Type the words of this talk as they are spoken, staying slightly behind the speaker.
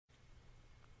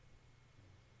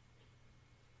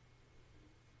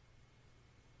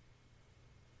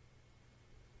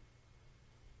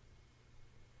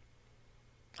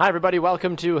Hi, everybody.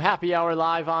 Welcome to Happy Hour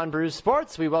Live on Brews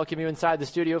Sports. We welcome you inside the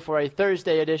studio for a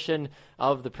Thursday edition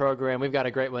of the program. We've got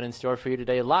a great one in store for you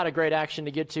today. A lot of great action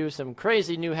to get to. Some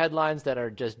crazy new headlines that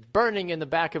are just burning in the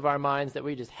back of our minds that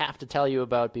we just have to tell you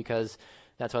about because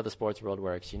that's how the sports world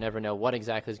works. You never know what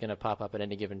exactly is going to pop up at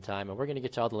any given time. And we're going to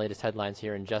get to all the latest headlines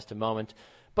here in just a moment.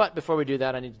 But before we do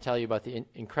that, I need to tell you about the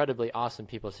incredibly awesome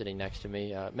people sitting next to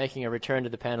me. Making a return to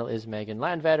the panel is Megan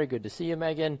Landvatter. Good to see you,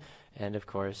 Megan. And, of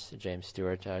course, James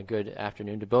Stewart. Good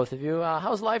afternoon to both of you.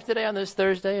 How's life today on this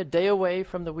Thursday? A day away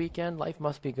from the weekend. Life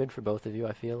must be good for both of you,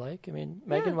 I feel like. I mean,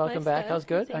 Megan, welcome back. How's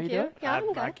good? How you doing? Yeah, I'm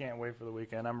good. I can't wait for the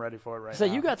weekend. I'm ready for it right now. So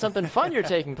you got something fun you're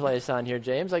taking place on here,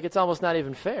 James. Like, it's almost not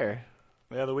even fair.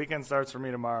 Yeah, the weekend starts for me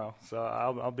tomorrow, so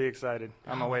I'll be excited.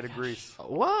 On my way to Greece.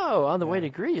 Whoa, on the way to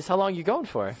Greece. How long are you going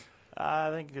for?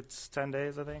 I think it's 10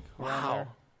 days, I think. Wow.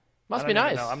 Must be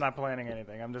nice. I'm not planning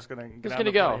anything. I'm just going to get on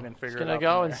the plane and figure it out. Just going to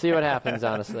go and see what happens,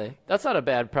 honestly. That's not a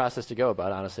bad process to go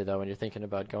about, honestly, though, when you're thinking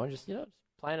about going. Just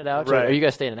plan it out. Right. Are you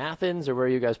guys staying in Athens, or where are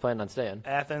you guys planning on staying?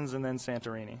 Athens and then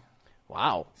Santorini.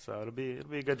 Wow. So it'll be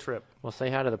a good trip. Well, say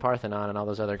hi to the Parthenon and all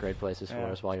those other great places for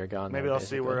us while you're gone. Maybe I'll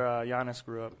see where Giannis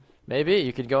grew up. Maybe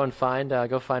you could go and find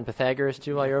Pythagoras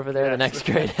too while you're over there, the next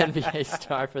great NBA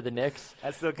star for the Knicks.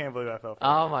 I still can't believe I fell for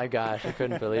Oh my gosh, I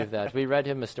couldn't believe that. We read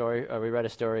a story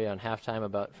on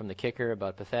halftime from the kicker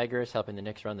about Pythagoras helping the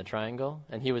Knicks run the triangle,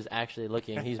 and he was actually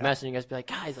looking. He's messaging us, be like,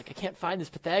 guys, I can't find this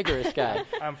Pythagoras guy.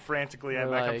 I'm frantically at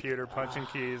my computer punching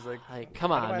keys, like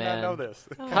come on, man. I not know this?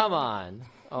 Come on.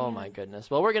 Oh, my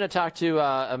goodness. Well, we're going to talk to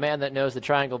a man that knows the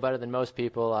triangle better than most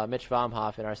people, Mitch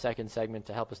Vomhof, in our second segment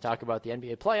to help us talk about the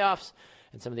NBA playoffs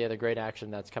and some of the other great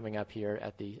action that's coming up here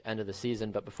at the end of the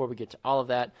season. But before we get to all of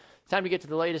that, it's time to get to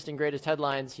the latest and greatest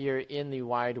headlines here in the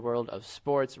wide world of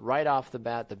sports. Right off the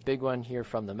bat, the big one here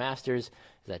from the Masters is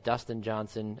that Dustin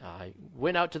Johnson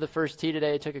went out to the first tee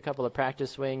today, took a couple of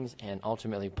practice swings, and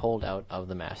ultimately pulled out of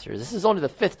the Masters. This is only the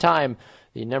fifth time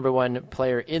the number one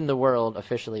player in the world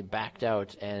officially backed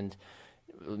out, and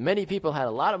many people had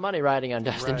a lot of money riding on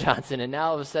Dustin Johnson, and now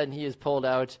all of a sudden he is pulled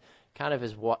out. Kind of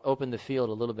has opened the field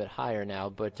a little bit higher now.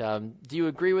 But do you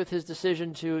agree with his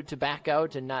decision to back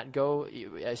out and not go,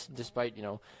 despite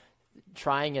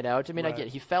trying it out? I mean, I get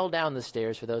he fell down the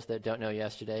stairs, for those that don't know,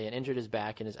 yesterday, and injured his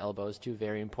back and his elbows, two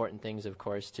very important things, of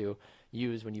course, to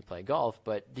use when you play golf.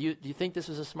 But do you think this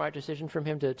was a smart decision from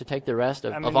him to take the rest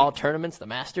of all tournaments, the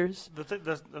Masters?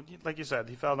 Like you said,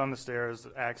 he fell down the stairs,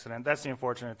 accident. That's the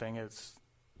unfortunate thing. It's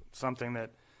something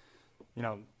that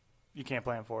you can't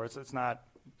plan for. It's not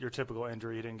your typical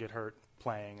injury. You didn't get hurt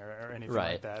playing or anything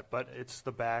like that. But it's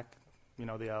the back,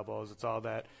 the elbows. It's all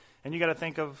that. And you got to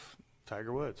think of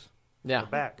Tiger Woods. Yeah. The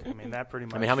back. I mean, that pretty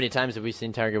much. I mean, how many times have we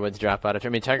seen Tiger Woods drop out of? I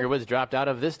mean, Tiger Woods dropped out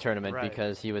of this tournament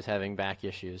because he was having back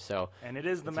issues. So and it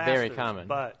is the Masters, very common.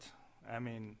 But I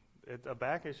mean, a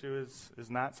back issue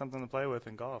is not something to play with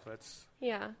in golf.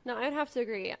 No, I'd have to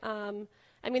agree.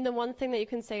 I mean, the one thing that you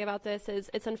can say about this is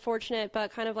it's unfortunate, but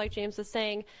kind of like James was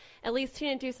saying, at least he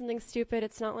didn't do something stupid.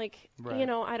 It's not like,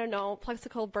 I don't know,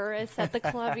 Plexical Burris at the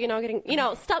club, getting,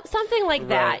 something like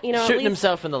that. Shooting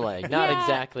himself in the leg. Not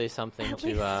exactly something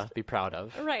to be proud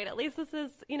of. Right. At least this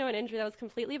is, an injury that was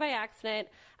completely by accident.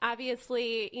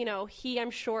 Obviously, he,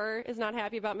 I'm sure, is not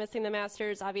happy about missing the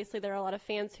Masters. Obviously, there are a lot of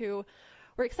fans who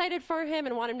we're excited for him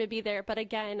and want him to be there. But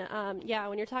again,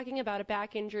 when you're talking about a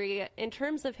back injury, in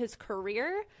terms of his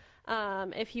career,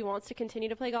 if he wants to continue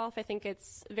to play golf, I think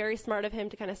it's very smart of him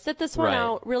to kind of sit this one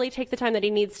out, really take the time that he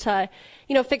needs to,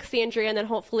 fix the injury, and then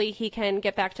hopefully he can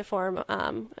get back to form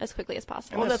as quickly as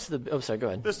possible. Well, sorry, go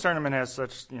ahead. This tournament has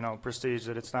such, prestige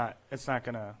that it's not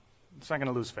going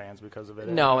to lose fans because of it.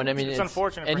 No, and I mean, it's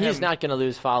unfortunate for him. And he's not going to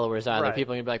lose followers either. Right.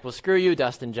 People are going to be like, well, screw you,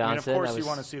 Dustin Johnson. I mean, of course you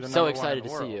want to see the so number excited one in the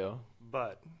to world, see you.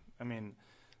 But, I mean,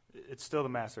 it's still the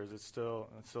Masters. It's still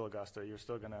Augusta.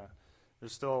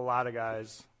 There's still a lot of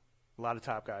guys, a lot of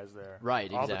top guys there. Right,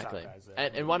 all exactly. The top guys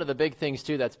there. And one of the big things,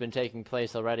 too, that's been taking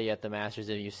place already at the Masters,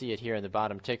 and you see it here in the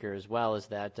bottom ticker as well, is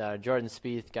that Jordan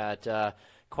Spieth got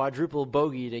quadruple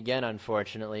bogeyed again,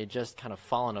 unfortunately, just kind of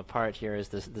falling apart here as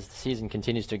the season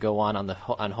continues to go on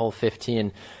hole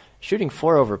 15. Shooting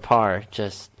 4 over par,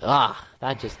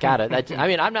 that just got it. I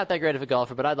mean, I'm not that great of a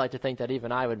golfer, but I'd like to think that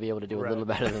even I would be able to do a little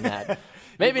better than that.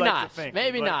 Maybe not,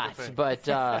 but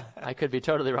I could be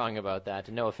totally wrong about that.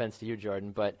 And no offense to you, Jordan,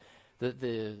 but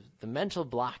the mental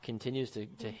block continues to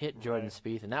hit Jordan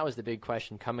Spieth, and that was the big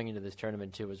question coming into this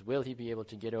tournament too, was will he be able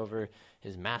to get over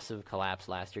his massive collapse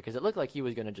last year? Because it looked like he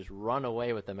was going to just run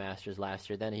away with the Masters last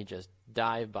year. Then he just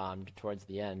dive-bombed towards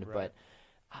the end. Right.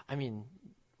 But, I mean,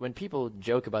 when people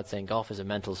joke about saying golf is a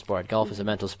mental sport,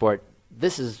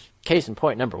 this is case in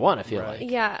point number one, I feel like.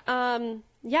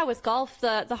 Yeah, with golf,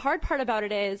 the hard part about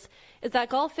it is that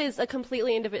golf is a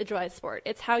completely individualized sport.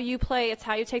 It's how you play, it's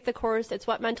how you take the course, it's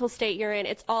what mental state you're in,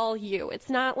 it's all you. It's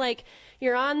not like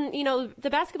you're on, the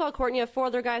basketball court and you have 4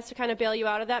 other guys to kind of bail you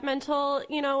out of that mental,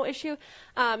 issue.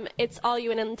 It's all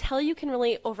you. And until you can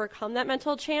really overcome that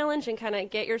mental challenge and kind of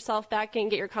get yourself back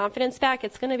and get your confidence back,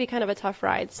 it's going to be kind of a tough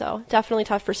ride. So definitely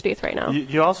tough for Spieth right now.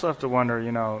 You also have to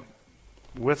wonder,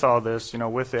 with all this,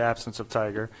 with the absence of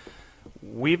Tiger,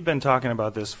 we've been talking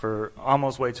about this for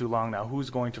almost way too long now. Who's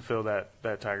going to fill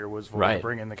that Tiger Woods void and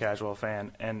bring in the casual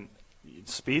fan? And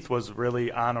Spieth was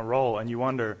really on a roll, and you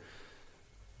wonder,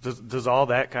 does all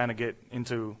that kind of get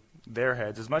into their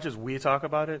heads? As much as we talk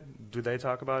about it, do they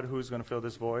talk about who's going to fill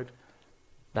this void?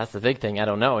 That's the big thing. I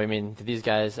don't know. I mean, these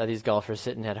guys, these golfers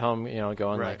sitting at home,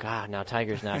 going like, now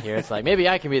Tiger's not here. It's like, maybe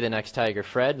I can be the next Tiger.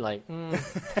 Fred, like,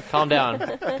 calm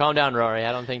down. Calm down, Rory.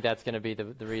 I don't think that's going to be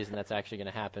the reason that's actually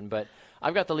going to happen. But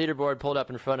I've got the leaderboard pulled up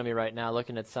in front of me right now,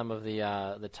 looking at some of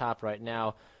the top right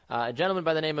now. A gentleman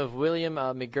by the name of William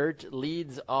McGirt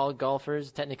leads all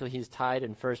golfers. Technically, he's tied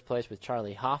in first place with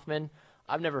Charlie Hoffman.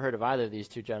 I've never heard of either of these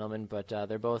two gentlemen, but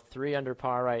they're both 3 under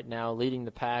par right now, leading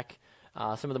the pack.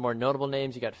 Some of the more notable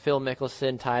names, you got Phil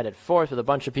Mickelson tied at 4th with a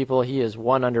bunch of people. He is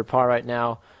 1 under par right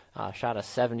now, shot a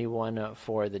 71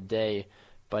 for the day.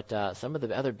 But some of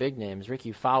the other big names,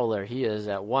 Ricky Fowler, he is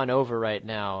at 1 over right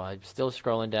now. I'm still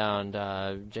scrolling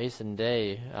down. Jason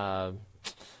Day,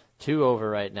 2 over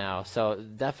right now. So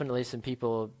definitely some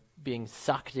people being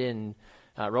sucked in.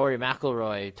 Rory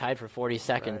McIlroy tied for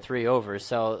 42nd, 3 over.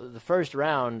 So the first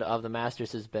round of the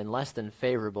Masters has been less than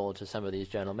favorable to some of these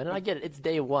gentlemen. And I get it, it's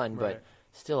day one, but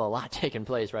still a lot taking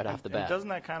place right off the bat. Doesn't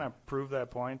that kind of prove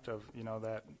that point of,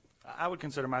 that I would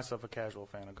consider myself a casual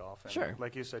fan of golf. And sure.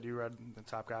 Like you said, you read the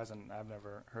top guys, and I've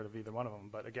never heard of either one of them.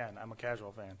 But again, I'm a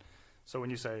casual fan. So when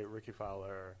you say Ricky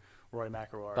Fowler or Roy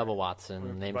McIlroy, Bubba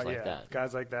Watson, names like that,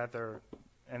 guys like that, they're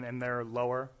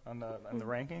lower on the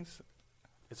rankings.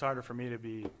 It's harder for me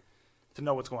to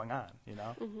know what's going on,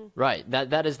 Right.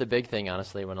 That is the big thing,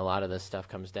 honestly, when a lot of this stuff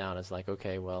comes down. It's like,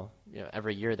 okay, well,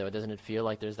 every year, though, doesn't it feel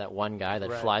like there's that one guy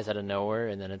that flies out of nowhere,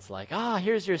 and then it's like,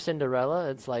 here's your Cinderella.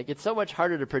 It's like, it's so much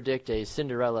harder to predict a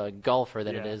Cinderella golfer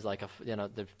than it is like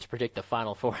to predict the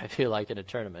Final Four, I feel like, in a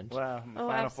tournament. Well, the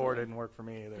Final Four didn't work for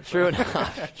me either. True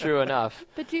enough. True enough.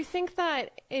 But do you think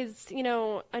that is,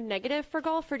 a negative for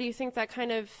golf, or do you think that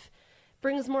kind of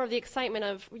brings more of the excitement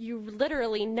of you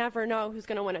literally never know who's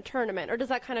going to win a tournament? Or does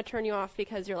that kind of turn you off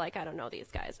because you're like, I don't know these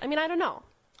guys? I mean, I don't know.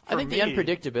 I think the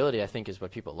unpredictability, is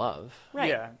what people love. Right.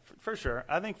 Yeah, for sure.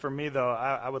 I think for me, though,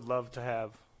 I would love to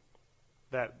have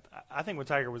that. I think when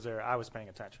Tiger was there, I was paying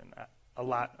attention a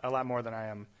lot more than I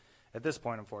am at this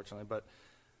point, unfortunately. But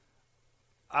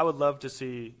I would love to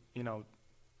see,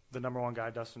 the number one guy,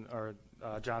 Dustin or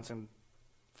Johnson,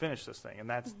 finish this thing. And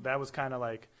that was kind of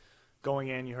like, going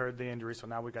in, you heard the injury, so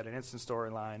now we've got an instant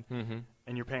storyline,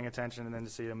 and you're paying attention, and then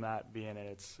to see him not be in it,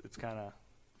 it's kind of,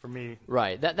 for me.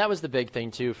 Right. That was the big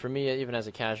thing, too. For me, even as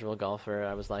a casual golfer,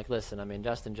 I was like, listen,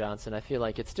 Dustin Johnson, I feel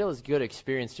like it's still a good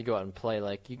experience to go out and play.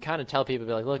 Like, you kind of tell people,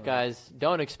 be like, look, guys,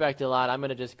 don't expect a lot. I'm going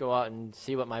to just go out and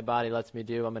see what my body lets me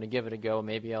do. I'm going to give it a go.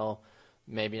 Maybe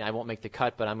I won't make the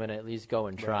cut, but I'm going to at least go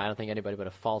and try. I don't think anybody would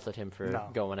have faulted him for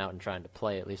going out and trying to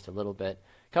play at least a little bit.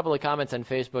 Couple of comments on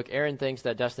Facebook. Aaron thinks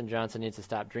that Dustin Johnson needs to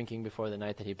stop drinking before the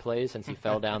night that he plays since he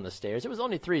fell down the stairs. It was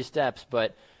only 3 steps,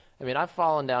 but I've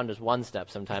fallen down just 1 step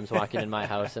sometimes walking in my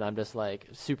house, and I'm just like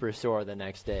super sore the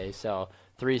next day. So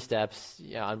 3 steps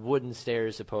on wooden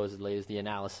stairs, supposedly, is the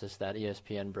analysis that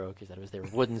ESPN broke, is that it was their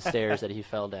wooden stairs that he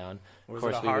fell down. Of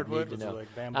course, we would need to know.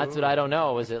 Like that's what I don't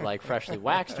know. Was it like freshly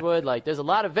waxed wood? Like, there's a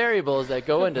lot of variables that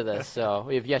go into this, so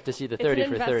we have yet to see the 30 for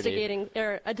 30. It's an investigating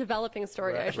or a developing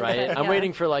story, I should say. Right. I'm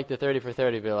waiting for like the 30 for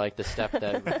 30 to be like the step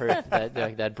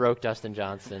that that broke Dustin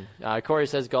Johnson. Corey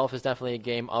says golf is definitely a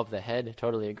game of the head.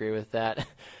 Totally agree with that.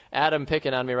 Adam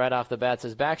picking on me right off the bat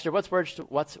says, Baxter, what's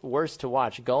worse to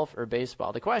watch, golf or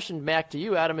baseball? The question back to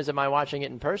you, Adam, is am I watching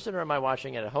it in person or am I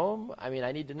watching it at home? I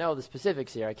need to know the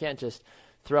specifics here. I can't just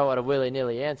throw out a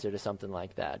willy-nilly answer to something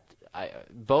like that.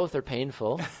 Both are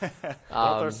painful. Both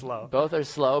are slow. Both are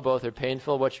slow. Both are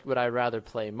painful. Which would I rather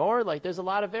play more? Like, there's a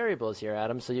lot of variables here,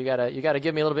 Adam. So you gotta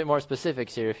give me a little bit more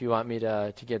specifics here if you want me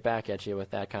to get back at you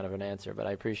with that kind of an answer. But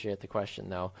I appreciate the question,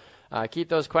 though. Keep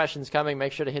those questions coming.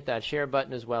 Make sure to hit that share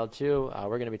button as well, too.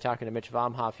 We're going to be talking to Mitch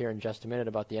Vomhof here in just a minute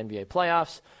about the NBA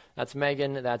playoffs. That's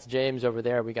Megan. That's James over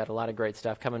there. We got a lot of great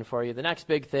stuff coming for you. The next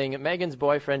big thing, Megan's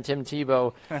boyfriend, Tim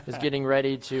Tebow, is getting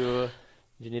ready to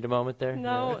Did you need a moment there?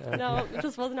 No,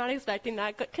 just was not expecting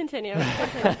that. Continue.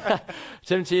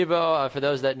 Tim Tebow, for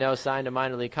those that know, signed a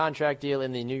minor league contract deal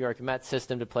in the New York Mets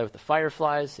system to play with the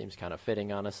Fireflies. Seems kind of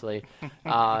fitting, honestly.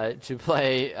 To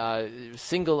play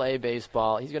single-A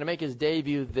baseball. He's going to make his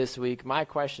debut this week. My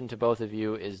question to both of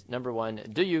you is, number one,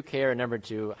 do you care? And number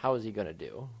two, how is he going to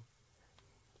do?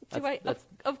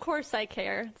 Of course I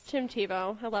care. It's Tim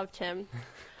Tebow. I love Tim.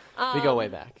 We go way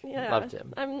back. Yeah, Love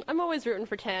Tim. I'm always rooting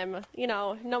for Tim,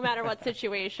 no matter what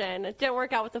situation. It didn't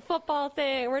work out with the football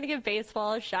thing. We're going to give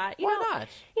baseball a shot. Why not?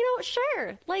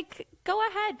 Sure. Go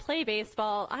ahead, play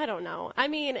baseball. I don't know. I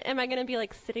mean, am I going to be,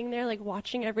 sitting there,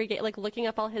 watching every game, looking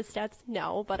up all his stats?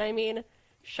 No, but I mean,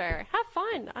 sure. Have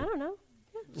fun. I don't know.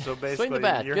 Yeah. So basically, Swing the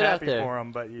bat. you're Get happy out there. for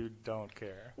him, but you don't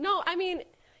care. No, I mean,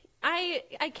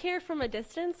 I care from a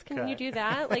distance. Can you do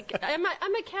that? I'm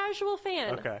a casual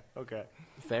fan. Okay.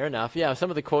 Fair enough. Yeah, some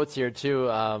of the quotes here, too.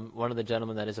 One of the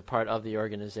gentlemen that is a part of the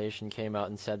organization came out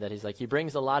and said that he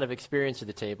brings a lot of experience to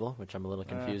the table, which I'm a little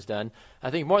confused on. I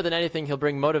think more than anything, he'll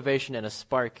bring motivation and a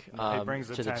spark he brings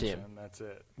to the team. That's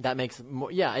it. That makes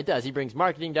it does. He brings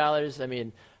marketing dollars. I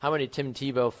mean, how many Tim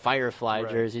Tebow Firefly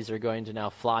jerseys are going to now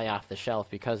fly off the shelf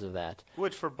because of that?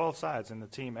 Which for both sides, and the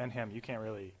team and him, you can't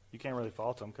really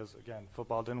fault him because, again,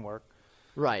 football didn't work.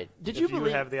 Right. If you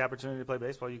have the opportunity to play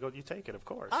baseball, you take it, of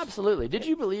course. Absolutely. Did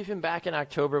you believe him back in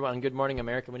October on Good Morning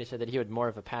America when he said that he had more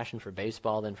of a passion for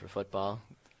baseball than for football?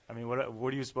 I mean, what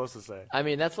are you supposed to say? I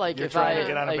mean, that's like You're if trying to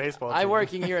get on a baseball team. I'm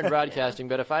working here in broadcasting,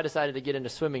 but if I decided to get into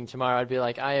swimming tomorrow, I'd be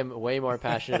like, I am way more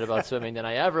passionate about swimming than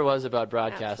I ever was about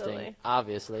broadcasting. Absolutely.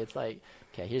 Obviously, it's like,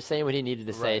 okay, he's saying what he needed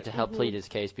to say to help plead his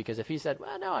case, because if he said,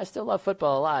 well, no, I still love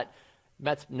football a lot,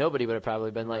 nobody would have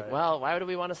probably been like, well, why would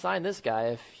we want to sign this guy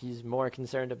if he's more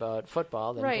concerned about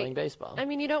football than playing baseball? I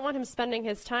mean, you don't want him spending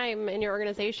his time in your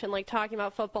organization talking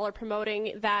about football or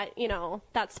promoting that,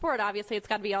 that sport. Obviously, it's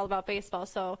got to be all about baseball.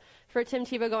 So for Tim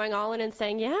Tebow going all in and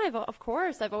saying, yeah, of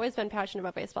course, I've always been passionate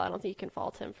about baseball, I don't think you can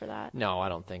fault him for that. No, I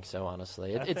don't think so,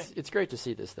 honestly. It's great to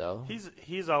see this, though.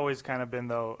 He's always kind of been,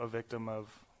 though, a victim of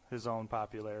his own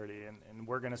popularity, and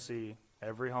we're going to see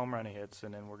every home run he hits,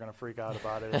 and then we're going to freak out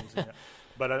about it.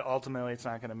 But ultimately, it's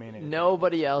not going to mean anything.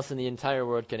 Nobody else in the entire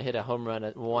world can hit a home run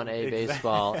at 1A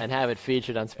baseball and have it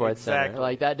featured on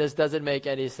SportsCenter. That just doesn't make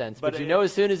any sense. But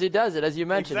as soon as he does it, as you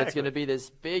mentioned, it's going to be this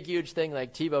big, huge thing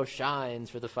like Tebow shines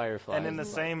for the Fireflies. And in the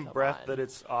same breath that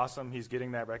it's awesome he's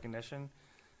getting that recognition,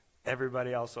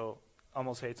 everybody also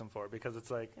almost hates him for it, because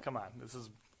it's like, come on, this is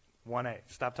 1A.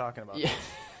 Stop talking about this.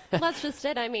 That's just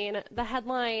it. I mean, the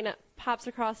headline pops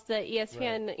across the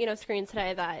ESPN screen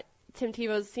today that Tim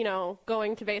Tebow's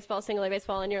going to baseball, single A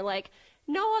baseball, and you're like,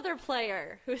 no other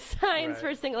player who signs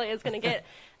for single A is going to get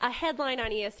a headline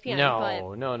on ESPN.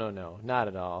 No, not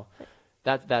at all.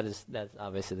 That's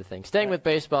obviously the thing. Staying with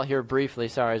baseball here briefly,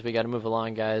 sorry, as we got to move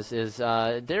along, guys, is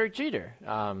Derek Jeter.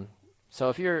 So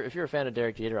if you're a fan of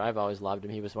Derek Jeter, I've always loved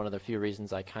him. He was one of the few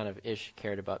reasons I kind of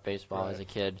cared about baseball as a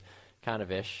kid. Kind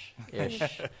of ish.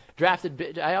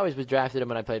 I always was drafted him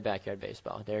when I played backyard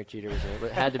baseball. Derek Jeter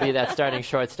had to be that starting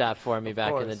shortstop for me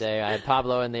back in the day. I had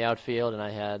Pablo in the outfield, and I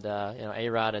had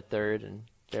A-Rod at third, and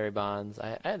Barry Bonds.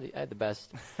 I had the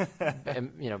best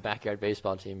backyard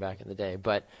baseball team back in the day.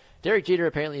 But Derek Jeter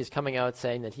apparently is coming out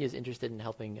saying that he is interested in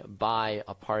helping buy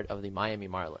a part of the Miami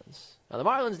Marlins. Now, the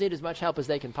Marlins need as much help as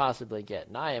they can possibly get,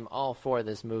 and I am all for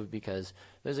this move because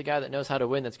there's a guy that knows how to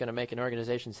win that's going to make an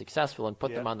organization successful and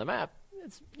put them on the map.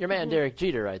 It's your man, Derek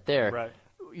Jeter, right there. Right.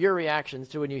 Your reactions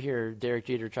to when you hear Derek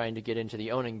Jeter trying to get into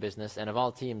the owning business, and of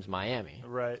all teams, Miami.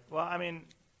 Right. Well, I mean,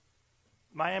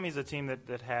 Miami's a team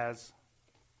that has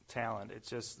talent. It's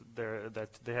just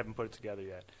that they haven't put it together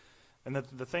yet. And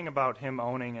the thing about him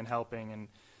owning and helping, and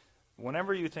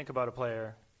whenever you think about a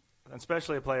player,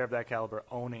 especially a player of that caliber,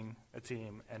 owning a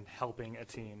team and helping a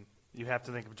team, you have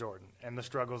to think of Jordan and the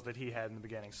struggles that he had in the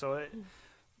beginning. So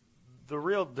the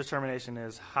real determination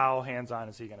is how hands-on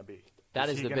is he going to be? That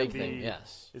is the big thing,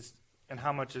 yes. And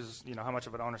how much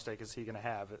of an owner stake is he going to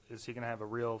have? Is he going to have a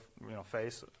real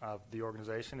face of the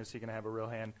organization? Is he going to have a real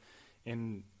hand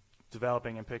in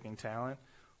developing and picking talent?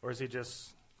 Or is he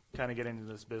just kind of getting into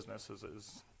this business as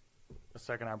a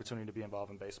second opportunity to be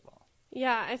involved in baseball?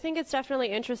 Yeah, I think it's definitely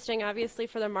interesting, obviously,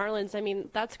 for the Marlins. I mean,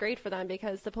 that's great for them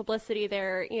because the publicity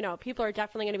there, people are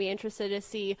definitely going to be interested to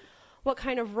see what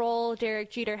kind of role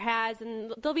Derek Jeter has,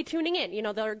 and they'll be tuning in.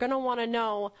 They're going to want to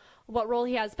know what role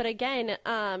he has. But again,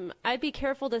 I'd be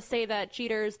careful to say that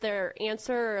Jeter's their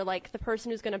answer or the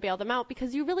person who's going to bail them out,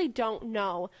 because you really don't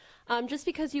know. Just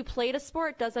because you played a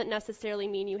sport doesn't necessarily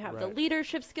mean you have the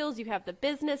leadership skills, you have the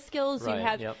business skills, you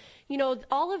have,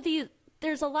 all of these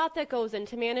there's a lot that goes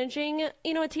into managing,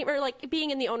 a team, or like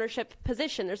being in the ownership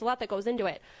position. There's a lot that goes into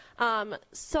it.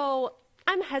 So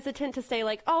I'm hesitant to say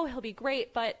like, oh, he'll be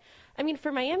great, but I mean,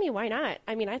 for Miami, why not?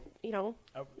 I mean, instant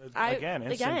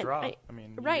draw.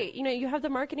 Right. You have the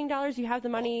marketing dollars, you have the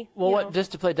money. Well,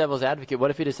 just to play devil's advocate,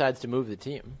 what if he decides to move the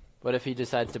team? What if he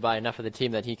decides to buy enough of the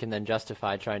team that he can then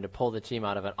justify trying to pull the team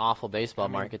out of an awful baseball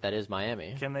market that is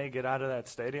Miami? Can they get out of that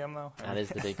stadium, though? That is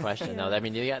the big question, though. I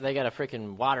mean, they got a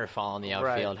freaking waterfall in the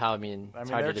outfield. Right.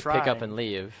 It's hard to just pick up and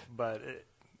leave. But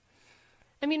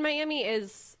Miami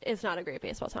is not a great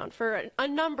baseball town for a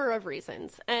number of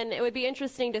reasons, and it would be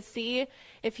interesting to see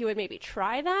if he would maybe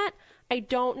try that. I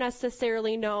don't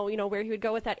necessarily know, where he would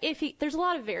go with that. There's a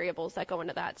lot of variables that go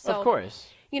into that. So, of course.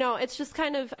 It's just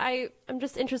kind of, I'm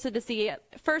just interested to see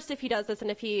first if he does this and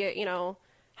if he,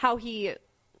 how he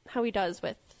does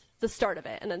with the start of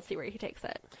it, and then see where he takes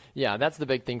it. Yeah, that's the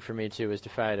big thing for me too, is to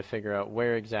try to figure out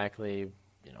where exactly,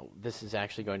 this is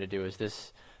actually going to do. Is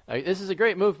this is a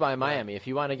great move by Miami. If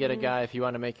you want to get a guy, if you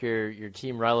want to make your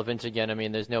team relevant again, I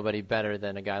mean, there's nobody better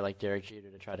than a guy like Derek Jeter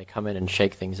to try to come in and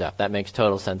shake things up. That makes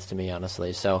total sense to me,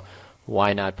 honestly. So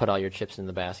why not put all your chips in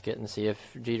the basket and see if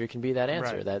Jeter can be that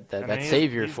answer, that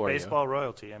savior for you? He's baseball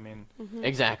royalty.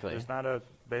 Exactly. There's not a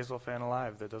baseball fan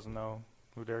alive that doesn't know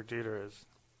who Derek Jeter is.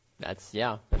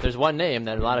 If there's one name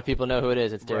that a lot of people know who it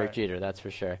is, it's Derek Jeter, that's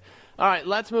for sure. All right,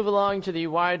 let's move along to the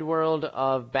wide world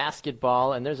of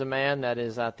basketball, and there's a man that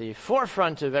is at the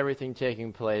forefront of everything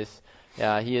taking place.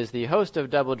 He is the host of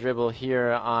Double Dribble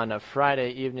here on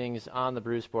Friday evenings on the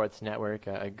Brew Sports Network.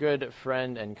 A good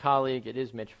friend and colleague. It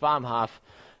is Mitch Vomhof.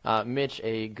 Mitch,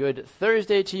 a good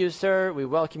Thursday to you, sir. We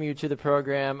welcome you to the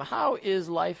program. How is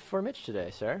life for Mitch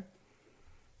today, sir?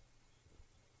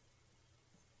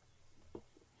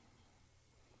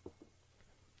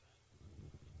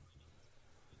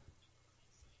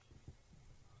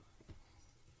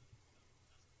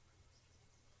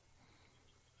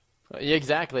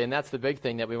 Exactly, and that's the big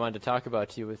thing that we wanted to talk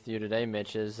about with you today,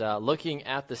 Mitch, is looking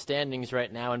at the standings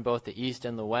right now in both the East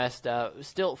and the West.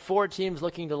 Still 4 teams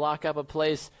looking to lock up a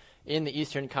place in the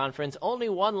Eastern Conference. Only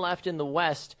 1 left in the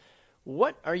West.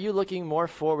 What are you looking more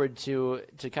forward to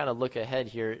kind of look ahead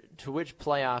here? To which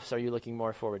playoffs are you looking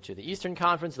more forward to? The Eastern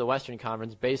Conference, the Western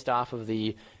Conference, based off of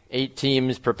the 8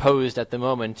 teams proposed at the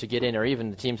moment to get in, or even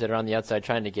the teams that are on the outside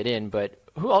trying to get in. But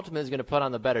who ultimately is going to put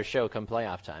on the better show come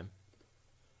playoff time?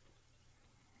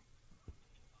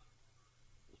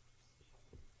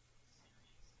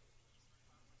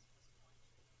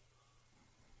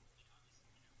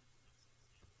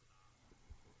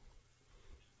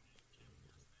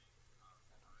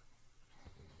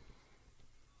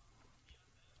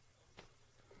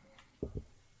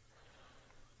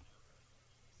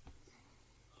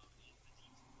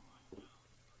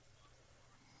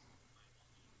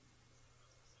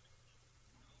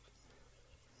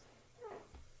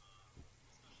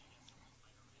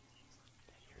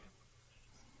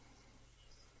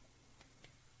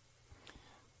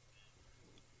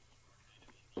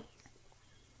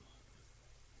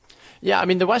 Yeah, I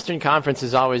mean, the Western Conference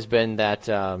has always been that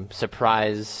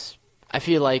surprise. I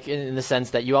feel like in the sense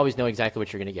that you always know exactly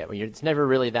what you're going to get. It's never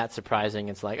really that surprising.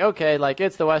 It's like, okay,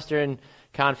 it's the Western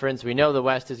Conference. We know the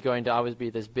West is going to always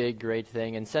be this big, great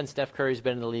thing. And since Steph Curry's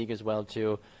been in the league as well,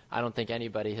 too, I don't think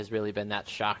anybody has really been that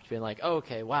shocked, being like, oh,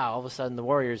 okay, wow, all of a sudden the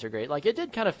Warriors are great. It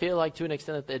did kind of feel like, to an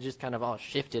extent, that it just kind of all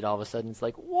shifted all of a sudden. It's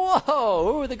like, whoa,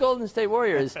 who are the Golden State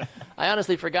Warriors? I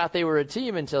honestly forgot they were a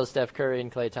team until Steph Curry and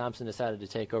Klay Thompson decided to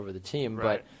take over the team.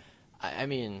 Right. But, I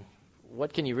mean,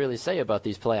 what can you really say about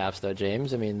these playoffs, though,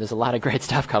 James? I mean, there's a lot of great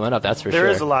stuff coming up, that's for sure. There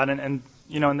is a lot, and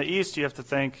in the East you have to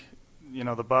think,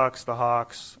 the Bucks, the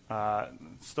Hawks,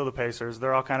 still the Pacers,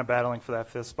 they're all kind of battling for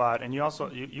that 5th spot. And you also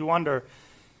you wonder,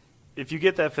 if you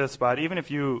get that 5th spot, even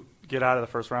if you get out of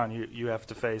the first round, you have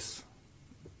to face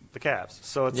the Cavs.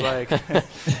 So it's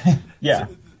yeah.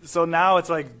 So now it's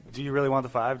like, do you really want the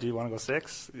 5? Do you want to go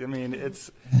 6? I mean,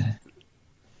 it's.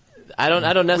 I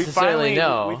don't necessarily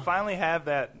know. We finally have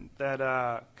that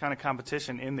kind of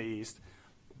competition in the East,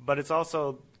 but it's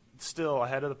also still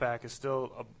ahead of the pack. Is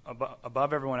still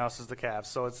above everyone else is the Cavs.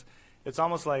 So it's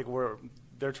almost like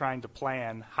they're trying to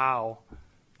plan how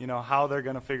they're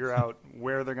going to figure out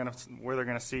where they're going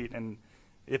to seat, and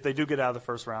if they do get out of the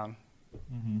first round,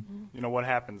 what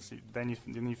happens? Then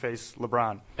you face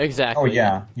LeBron. Exactly.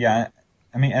 Oh yeah.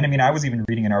 I mean, I was even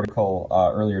reading an article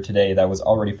earlier today that was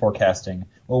already forecasting,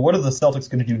 well, what are the Celtics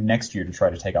going to do next year to try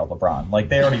to take out LeBron?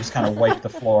 They already just kind of wiped the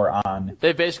floor on.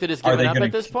 They basically just given up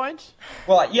at this point?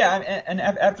 Well, yeah, and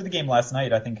after the game last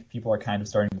night, I think people are kind of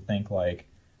starting to think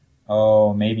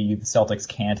oh, maybe the Celtics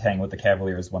can't hang with the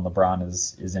Cavaliers when LeBron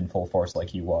is in full force like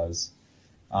he was.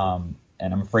 And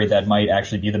I'm afraid that might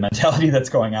actually be the mentality that's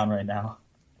going on right now.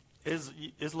 Is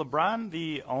LeBron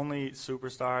the only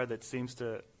superstar that seems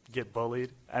to get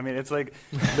bullied? I mean, it's like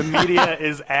the media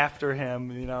is after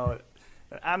him. You know,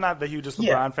 I'm not the hugest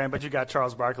LeBron fan, but you got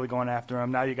Charles Barkley going after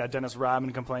him. Now you got Dennis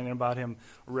Rodman complaining about him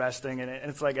resting, and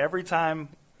it's like every time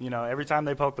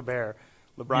they poke the bear,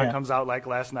 LeBron comes out like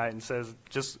last night and says,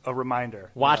 "Just a reminder,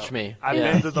 watch me." I've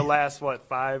been to the last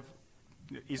 5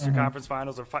 Eastern Conference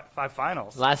Finals or 5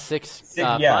 finals. Last six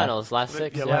finals. Last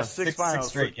six. Yeah, last six finals.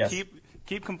 Straight, yes.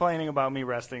 Keep complaining about me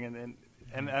resting,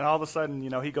 and all of a sudden,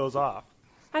 he goes off.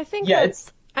 I think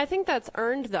that's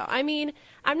earned, though. I mean,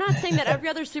 I'm not saying that every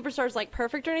other superstar is like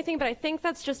perfect or anything, but I think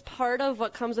that's just part of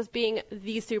what comes with being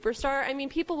the superstar. I mean,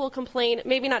 people will complain,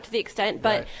 maybe not to the extent,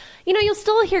 but you'll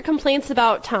still hear complaints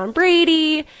about Tom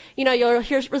Brady. You'll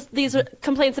hear these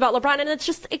complaints about LeBron, and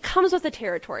it comes with the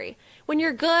territory. When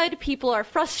you're good, people are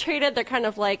frustrated. They're kind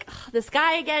of like, this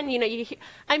guy again.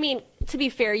 To be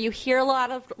fair, you hear a lot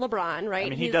of LeBron, right? I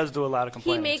mean, he does do a lot of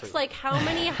complaining. He makes too. How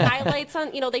many highlights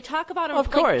on? They talk about him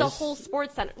of course. The whole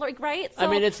sports center, right? So, I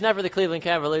mean, it's never the Cleveland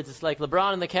Cavaliers. It's like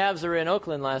LeBron and the Cavs are in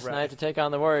Oakland last night to take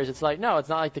on the Warriors. It's like, no, it's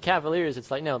not like the Cavaliers.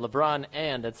 It's like, no, LeBron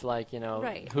and it's like,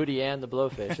 Hootie and the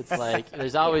Blowfish. It's like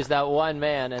there's always that one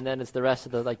man, and then it's the rest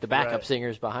of the backup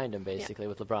singers behind him, basically,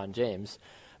 with LeBron James.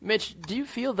 Mitch, do you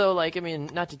feel, though,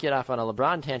 not to get off on a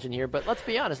LeBron tangent here, but let's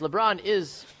be honest, LeBron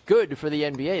is good for the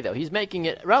NBA, though. He's making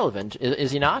it relevant, is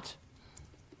he not?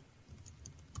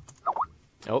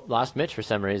 Oh, lost Mitch for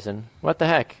some reason. What the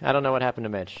heck? I don't know what happened to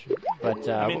Mitch, but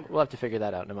we'll have to figure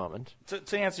that out in a moment.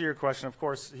 To answer your question, of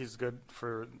course, he's good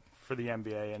for the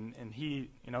NBA, and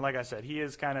he, like I said, he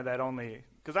is kind of that only,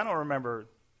 because I don't remember,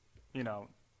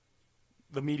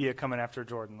 the media coming after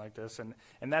Jordan like this, and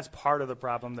that's part of the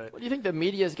problem. That do you think the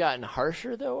media's gotten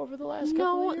harsher though over the last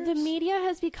couple of years? No, the media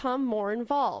has become more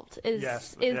involved.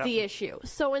 Is the issue?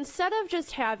 So instead of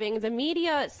just having the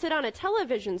media sit on a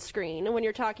television screen when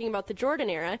you're talking about the Jordan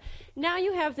era, now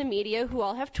you have the media who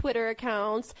all have Twitter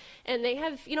accounts and they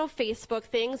have Facebook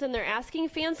things, and they're asking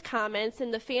fans comments,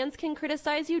 and the fans can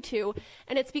criticize you too,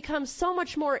 and it's become so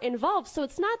much more involved. So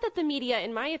it's not that the media,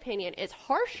 in my opinion, is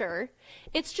harsher.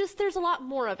 It's just there's a lot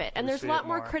more of it, and there's a lot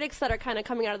more critics that are kind of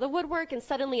coming out of the woodwork, and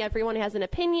suddenly everyone has an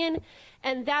opinion,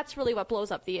 and that's really what blows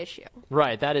up the issue.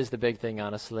 Right, that is the big thing,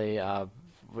 honestly.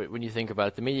 When you think about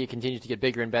it, the media continues to get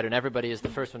bigger and better, and everybody is the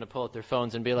first one to pull out their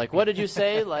phones and be like, "What did you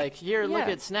say?" Here, look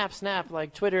at Snap,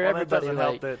 Twitter. Well, everybody that doesn't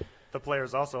help that the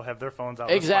players also have their phones out.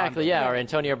 Exactly, yeah. Or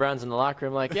Antonio Brown's in the locker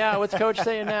room, what's Coach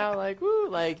saying now?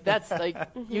 That's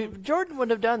Jordan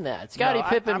wouldn't have done that. Scottie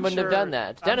Pippen wouldn't have done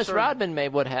that. Dennis Rodman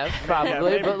would have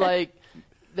probably, but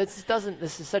this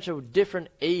is such a different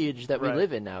age that we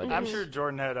live in nowadays. I'm sure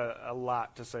Jordan had a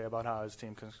lot to say about how his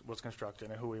team was constructed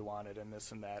and who he wanted and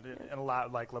this and that, and a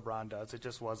lot like LeBron does. It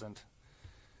just wasn't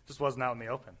out in the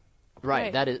open.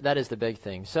 Right. That is the big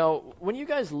thing. So when you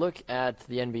guys look at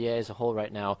the NBA as a whole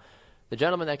right now, the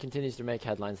gentleman that continues to make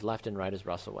headlines left and right is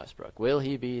Russell Westbrook. Will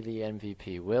he be the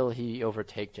MVP? Will he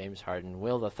overtake James Harden?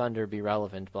 Will the Thunder be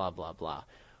relevant? Blah, blah, blah.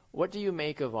 What do you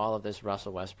make of all of this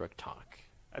Russell Westbrook talk?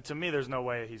 To me, there's no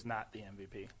way he's not the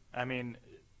MVP. I mean,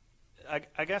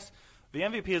 I guess the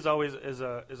MVP is always is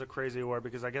a crazy award,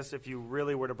 because I guess if you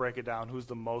really were to break it down, who's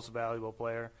the most valuable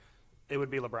player, it would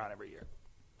be LeBron every year.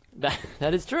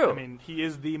 That is true. I mean, he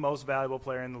is the most valuable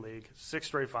player in the league. 6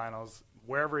 straight finals.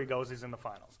 Wherever he goes, he's in the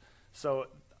finals. So,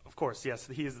 of course, yes,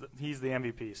 he's the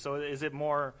MVP. So is it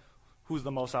more who's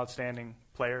the most outstanding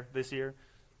player this year?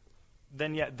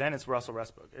 Then it's Russell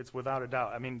Westbrook. It's without a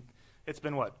doubt. I mean, it's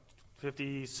been,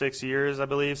 56 years, I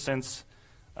believe, since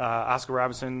Oscar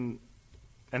Robertson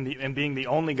and being the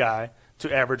only guy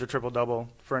to average a triple-double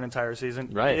for an entire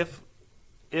season. Right.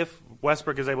 If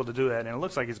Westbrook is able to do that, and it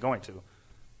looks like he's going to,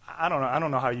 I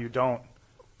don't know how you don't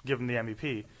give him the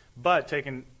MVP. But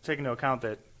taking into account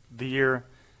that the year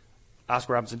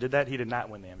Oscar Robertson did that, he did not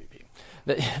win the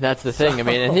MVP. That's the thing. I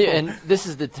mean, and this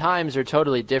is the times are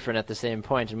totally different at the same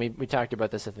point. And we talked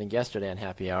about this, I think, yesterday on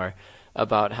Happy Hour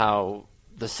about how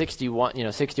the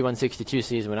 61-62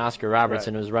 season when Oscar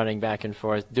Robertson was running back and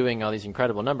forth doing all these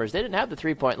incredible numbers, they didn't have the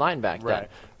three-point line back then.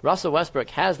 Russell Westbrook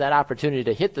has that opportunity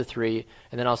to hit the three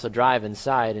and then also drive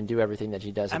inside and do everything that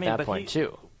he does at that point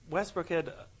too. Westbrook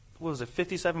had,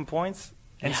 57 points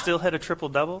and still had a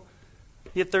triple-double?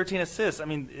 He had 13 assists. I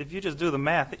mean, if you just do the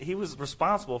math, he was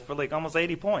responsible for almost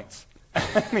 80 points.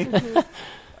 I mean,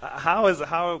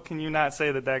 how can you not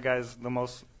say that guy's the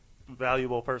most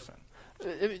valuable person?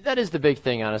 That is the big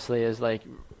thing, honestly, is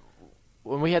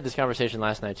when we had this conversation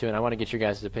last night too, and I want to get your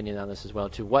guys' opinion on this as well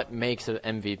too. What makes an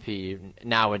MVP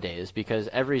nowadays? Because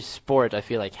every sport I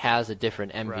feel like has a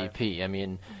different MVP. Right. I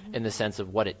mean, in the sense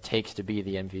of what it takes to be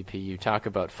the MVP. You talk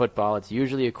about football; it's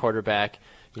usually a quarterback.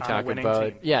 You talk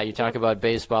about you talk about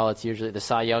baseball; it's usually the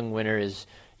Cy Young winner is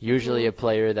usually a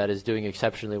player that is doing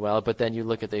exceptionally well. But then you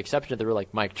look at the exception of the rule,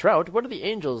 like Mike Trout. What are the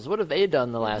Angels? What have they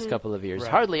done the last couple of years?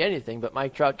 Right. Hardly anything, but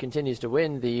Mike Trout continues to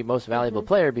win the most valuable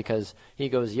player because he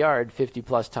goes yard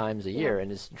 50-plus times a year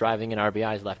and is driving in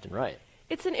RBIs left and right.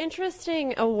 It's an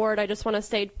interesting award, I just want to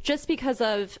say, just because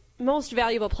of most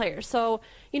valuable players. So,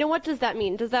 what does that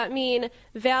mean? Does that mean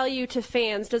value to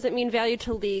fans? Does it mean value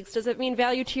to leagues? Does it mean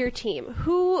value to your team?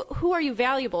 Who are you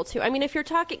valuable to? I mean, if you're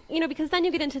talking, because then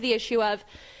you get into the issue of,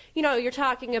 you're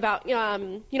talking about,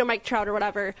 Mike Trout or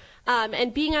whatever,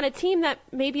 and being on a team that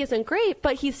maybe isn't great,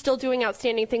 but he's still doing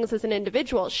outstanding things as an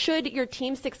individual. Should your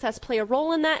team's success play a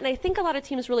role in that? And I think a lot of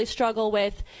teams really struggle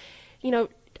with,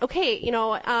 okay,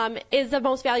 is the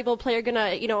most valuable player going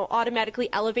to, automatically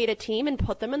elevate a team and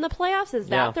put them in the playoffs? Is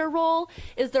that their role?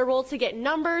 Is their role to get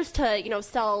numbers, to,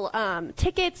 sell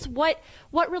tickets? What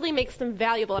really makes them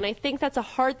valuable? And I think that's a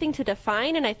hard thing to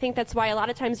define, and I think that's why a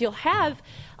lot of times you'll have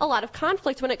a lot of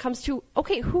conflict when it comes to,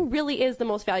 okay, who really is the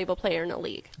most valuable player in a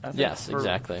league? Yes,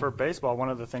 exactly. For baseball, one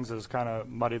of the things that has kind of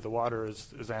muddied the water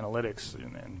is analytics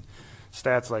and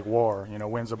stats like WAR,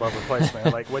 wins above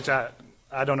replacement, which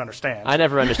I don't understand. I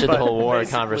never understood the whole WAR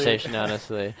conversation,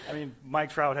 honestly. I mean, Mike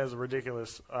Trout has a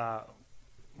ridiculous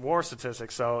WAR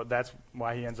statistic, so that's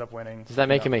why he ends up winning. Does that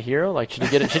make him a hero? Like, should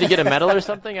he get a medal or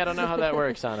something? I don't know how that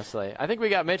works, honestly. I think we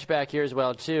got Mitch back here as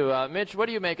well, too. Mitch, what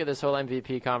do you make of this whole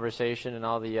MVP conversation and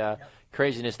all the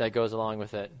craziness that goes along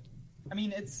with it? I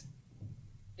mean, it's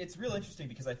real interesting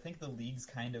because I think the leagues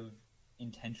kind of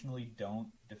intentionally don't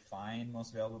define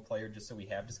most valuable player just so we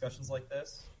have discussions like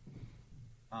this.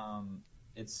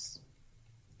 It's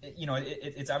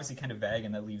obviously kind of vague,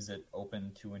 and that leaves it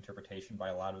open to interpretation by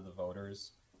a lot of the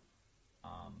voters.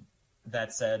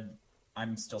 That said,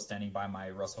 I'm still standing by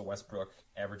my Russell Westbrook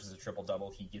averages a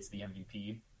triple-double. He gets the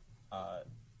MVP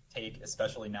take,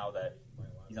 especially now that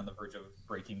he's on the verge of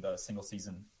breaking the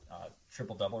single-season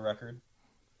triple-double record.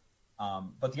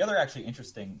 But the other actually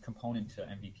interesting component to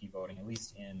MVP voting, at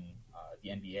least in the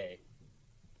NBA,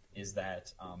 is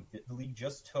that the league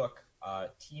just took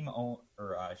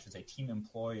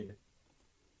team-employed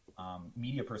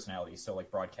media personalities, so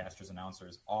like broadcasters,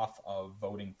 announcers, off of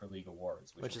voting for league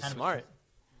awards, which is smart.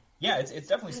 Yeah, it's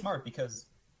definitely smart because,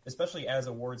 especially as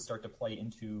awards start to play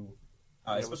into,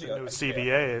 especially with the new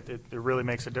CBA, it really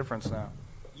makes a difference now.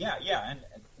 Yeah, and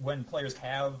when players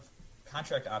have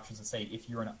contract options that say if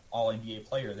you're an All-NBA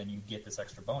player, then you get this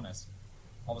extra bonus.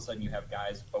 All of a sudden, you have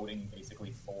guys voting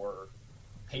basically for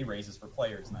pay raises for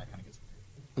players, and that kind of gets.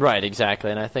 Right,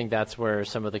 exactly, and I think that's where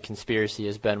some of the conspiracy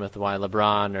has been with why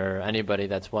LeBron or anybody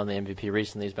that's won the MVP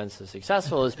recently has been so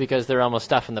successful is because they're almost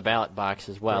stuffing the ballot box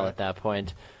as well at that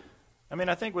point. I mean,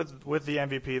 I think with the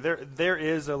MVP, there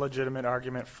is a legitimate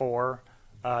argument for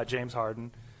James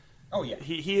Harden. Oh yeah,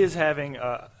 he is having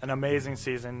an amazing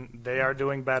season. They are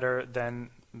doing better than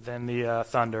the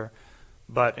Thunder,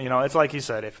 but it's like you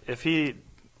said, if he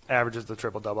averages the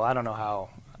triple double, I don't know how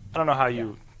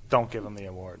you don't give him the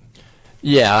award.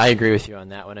 Yeah, I agree with you on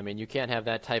that one. I mean, you can't have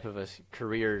that type of a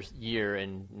career year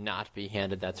and not be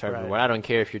handed that sort of award. I don't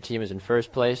care if your team is in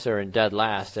first place or in dead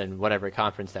last in whatever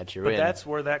conference that you're in. But that's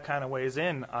where that kind of weighs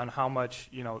in on how much,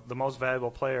 the most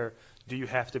valuable player do you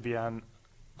have to be on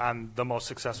the most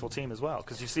successful team as well,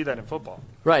 because you see that in football.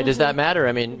 Right. Does that matter?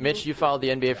 I mean, Mitch, you followed the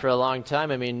NBA for a long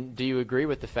time. I mean, do you agree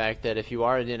with the fact that if you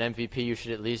are an MVP, you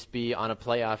should at least be on a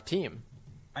playoff team?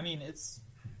 I mean, it's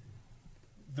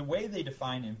the way they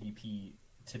define MVP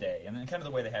today, and then kind of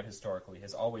the way they have historically,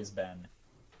 has always been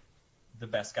the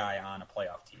best guy on a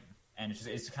playoff team. And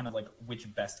it's kind of like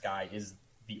which best guy is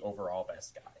the overall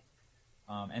best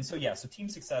guy. And so team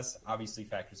success obviously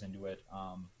factors into it.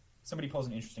 Somebody posed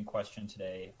an interesting question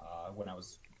today when I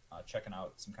was checking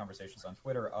out some conversations on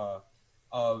Twitter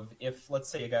of if, let's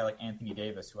say, a guy like Anthony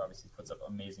Davis, who obviously puts up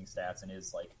amazing stats and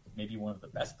is like maybe one of the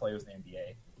best players in the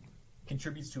NBA,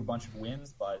 contributes to a bunch of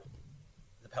wins, but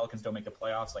the Pelicans don't make the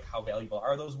playoffs. Like, how valuable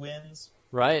are those wins?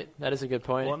 Right, that is a good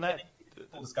point. Well, and that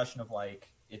whole discussion of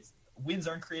it's wins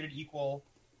aren't created equal,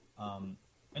 and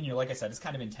like I said, it's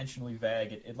kind of intentionally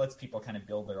vague. It lets people kind of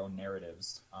build their own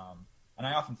narratives, and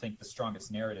I often think the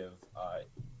strongest narrative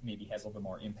maybe has a little bit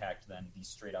more impact than the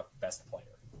straight up best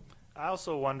player. I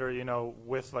also wonder,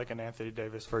 with like an Anthony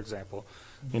Davis, for example,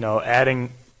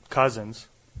 adding Cousins,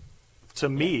 to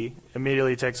me,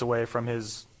 immediately takes away from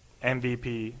his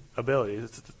MVP ability.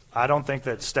 I don't think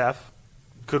that Steph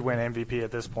could win MVP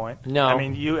at this point. No. I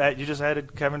mean, you just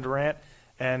added Kevin Durant,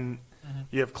 and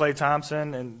you have Klay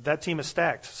Thompson, and that team is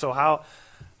stacked. So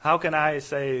how can I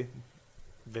say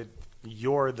that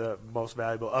you're the most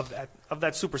valuable of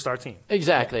that superstar team?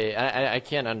 Exactly. Yeah. I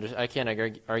can't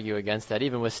argue against that.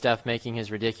 Even with Steph making his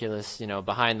ridiculous,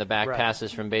 behind the back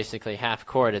passes from basically half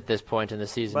court at this point in the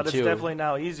season. But it's definitely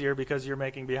now easier because you're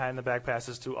making behind the back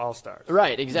passes to all stars.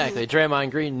 Right. Exactly.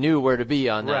 Draymond Green knew where to be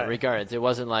on that regards. It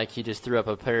wasn't like he just threw up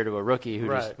a pair to a rookie who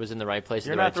just was in the right place.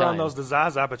 You're at the right time. You're not throwing those to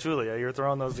Zaza Pachulia. You're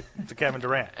throwing those to Kevin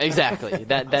Durant. Exactly.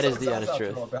 That is the honest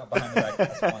truth. Behind the back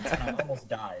pass once, and I almost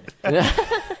died.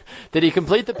 Did he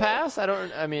complete the pass? That's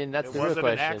the real question. It wasn't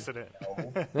an accident.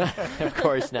 No. Of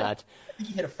course not. I think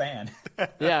he hit a fan.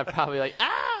 Yeah, probably like,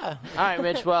 ah! All right,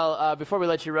 Mitch, well, before we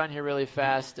let you run here really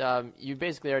fast, you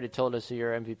basically already told us who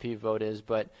your MVP vote is,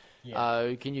 but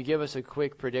can you give us a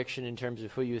quick prediction in terms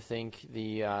of who you think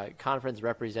the conference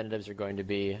representatives are going to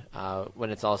be when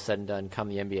it's all said and done come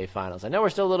the NBA Finals? I know we're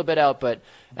still a little bit out, but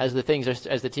as the teams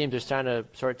are starting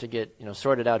to get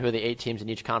sorted out who the 8 teams in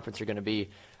each conference are going to be,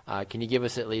 can you give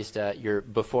us at least your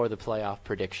before the playoff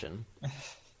prediction?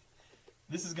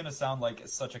 This is going to sound like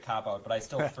such a cop-out, but I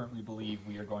still firmly believe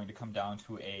we are going to come down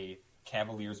to a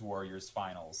Cavaliers-Warriors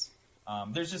Finals.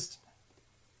 There's just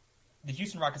 – the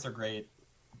Houston Rockets are great.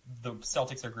 The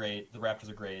Celtics are great. The Raptors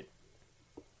are great.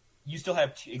 You still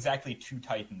have exactly 2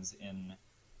 Titans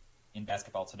in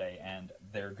basketball today, and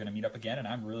they're going to meet up again, and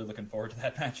I'm really looking forward to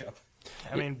that matchup.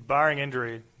 I mean, barring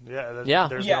injury, there's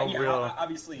no real.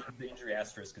 Obviously, the injury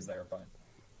asterisk is there, but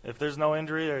if there's no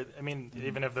injury,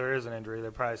 even if there is an injury,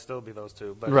 there'd probably still be those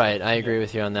 2. But right, I agree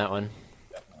with you on that one.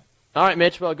 Definitely. All right,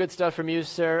 Mitch. Well, good stuff from you,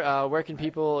 sir. Where can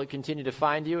people continue to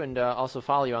find you and also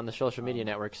follow you on the social media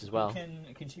networks as well? You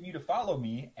can continue to follow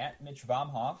me at Mitch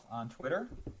Vomhof on Twitter,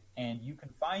 and you can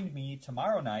find me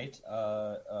tomorrow night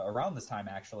around this time,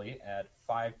 actually, at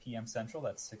 5 p.m. Central.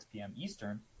 That's 6 p.m.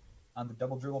 Eastern. On the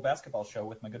Double Dribble Basketball Show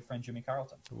with my good friend Jimmy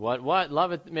Carlton. What?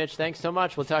 Love it, Mitch. Thanks so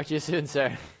much. We'll talk to you soon,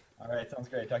 sir. All right, sounds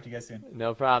great. Talk to you guys soon.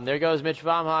 No problem. There goes Mitch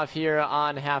Vomhof here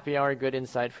on Happy Hour. Good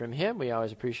insight from him. We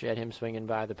always appreciate him swinging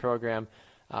by the program.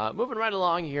 Moving right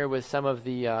along here with some of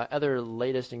the other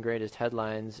latest and greatest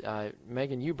headlines.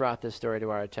 Megan, you brought this story to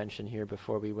our attention here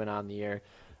before we went on the air.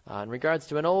 In regards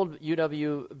to an old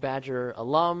UW Badger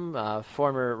alum,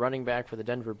 former running back for the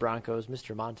Denver Broncos,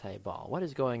 Mr. Monte Ball. What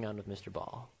is going on with Mr.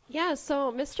 Ball? Yeah,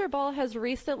 so Mr. Ball has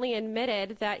recently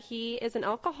admitted that he is an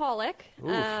alcoholic.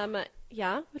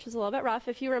 Which is a little bit rough.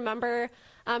 If you remember,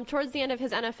 towards the end of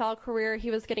his NFL career,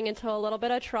 he was getting into a little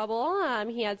bit of trouble.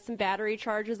 He had some battery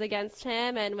charges against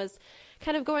him and was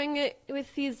kind of going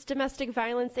with these domestic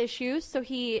violence issues. So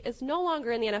he is no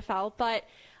longer in the NFL, but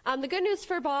the good news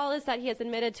for Ball is that he has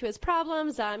admitted to his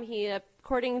problems. He,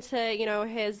 according to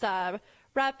his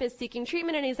rep, is seeking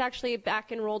treatment, and he's actually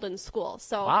back enrolled in school.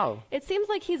 So It seems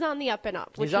like he's on the up and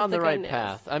up. He's on the right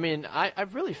path. I mean,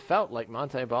 I've really felt like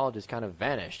Monte Ball just kind of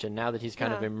vanished, and now that he's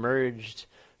kind of emerged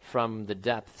from the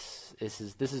depths, this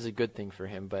is a good thing for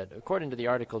him. But according to the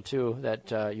article too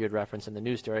that you had referenced in the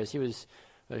news stories, he was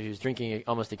drinking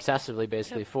almost excessively,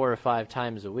 basically 4 or 5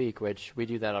 times a week, which we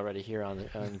do that already here on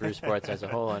Brew Sports as a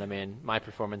whole. And I mean, my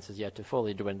performance is yet to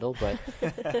fully dwindle,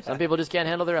 but some people just can't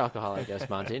handle their alcohol, I guess,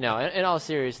 Monty. No, in all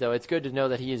seriousness, though, it's good to know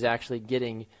that he is actually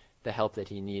getting the help that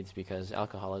he needs, because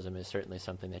alcoholism is certainly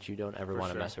something that you don't ever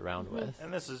want to mess around with.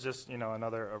 And this is just,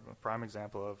 another prime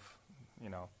example of,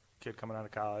 kid coming out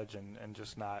of college and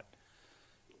just not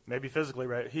maybe physically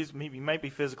ready. He might be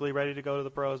physically ready to go to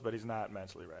the pros, but he's not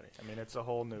mentally ready. I mean, it's a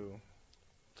whole new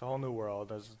world.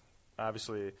 There's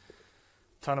obviously a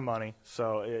ton of money,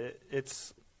 so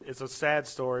it's a sad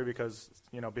story because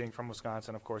being from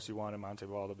Wisconsin, of course, you wanted Monte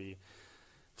Ball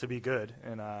to be good,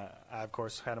 and I of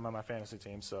course had him on my fantasy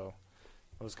team, so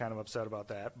I was kind of upset about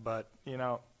that. But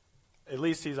at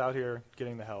least he's out here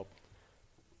getting the help,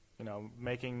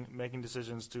 making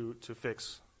decisions to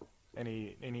fix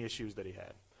any issues that he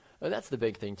had. Well, that's the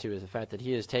big thing, too, is the fact that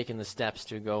he has taken the steps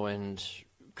to go and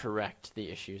correct the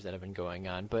issues that have been going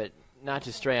on. But not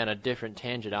to stray on a different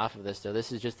tangent off of this, though,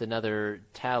 this is just another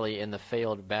tally in the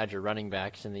failed Badger running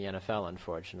backs in the NFL,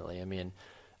 unfortunately. I mean,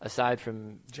 aside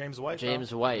from James White,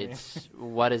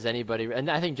 what is anybody – and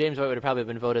I think James White would have probably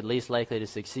been voted least likely to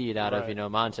succeed out of,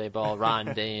 Monte Ball,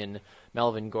 Ron Dane,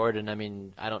 Melvin Gordon. I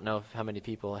mean, I don't know how many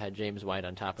people had James White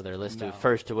on top of their list of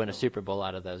first to win a Super Bowl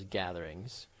out of those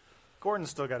gatherings.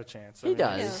 Gordon's still got a chance. He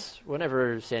does. Yeah.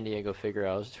 Whenever San Diego figure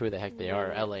out who the heck they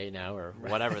are, L.A. now or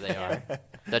whatever they are,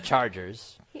 the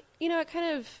Chargers.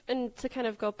 And to kind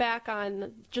of go back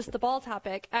on just the Ball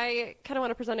topic, I kind of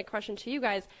want to present a question to you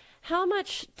guys. how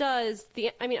much does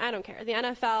I don't care, the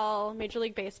NFL, Major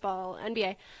League Baseball,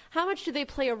 NBA, how much do they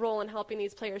play a role in helping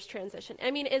these players transition?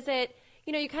 I mean, is it,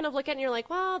 you kind of look at it and you're like,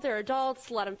 well, they're adults,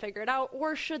 let them figure it out,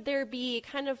 or should there be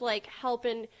kind of like help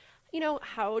in,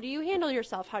 how do you handle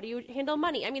yourself? How do you handle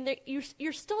money? I mean,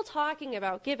 you're still talking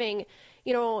about giving,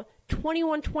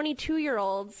 21,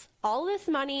 22-year-olds all this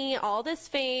money, all this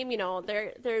fame.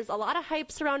 There's a lot of hype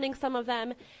surrounding some of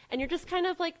them, and you're just kind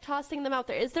of like tossing them out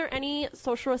there. Is there any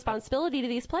social responsibility to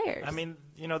these players? I mean,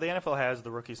 the NFL has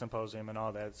the rookie symposium and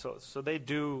all that, so they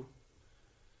do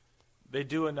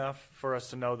enough for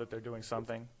us to know that they're doing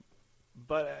something.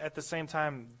 But at the same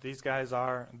time, these guys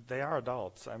are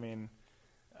adults. I mean,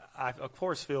 I of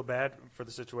course feel bad for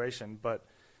the situation, but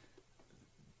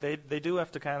they do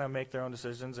have to kind of make their own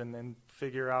decisions and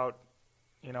figure out,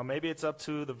 maybe it's up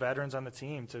to the veterans on the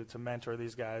team to mentor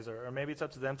these guys, or maybe it's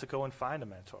up to them to go and find a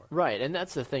mentor. Right, and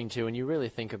that's the thing, too. When you really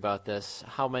think about this,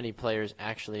 how many players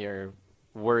actually are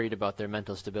worried about their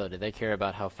mental stability? They care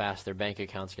about how fast their bank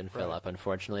accounts can fill up,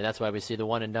 unfortunately. That's why we see the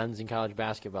one-and-dones in college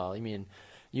basketball. I mean,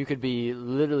 you could be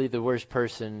literally the worst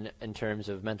person in terms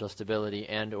of mental stability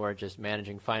and or just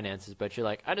managing finances, but you're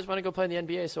like, I just want to go play in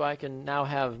the NBA so I can now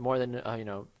have more than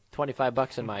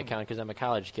 $25 in my account because I'm a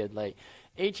college kid. Like,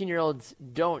 18-year-olds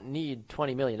don't need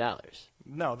 $20 million.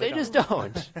 No, they just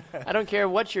don't. I don't care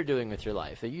what you're doing with your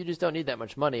life. You just don't need that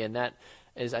much money, and that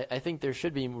is, I think there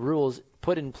should be rules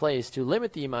put in place to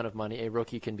limit the amount of money a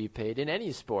rookie can be paid in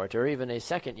any sport, or even a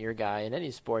second-year guy in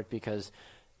any sport, because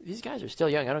these guys are still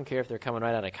young. I don't care if they're coming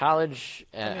right out of college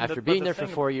after being there for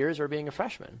 4 years or being a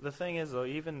freshman. The thing is, though,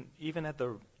 even at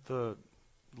the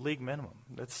league minimum,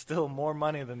 that's still more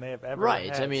money than they have ever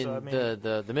had. I mean,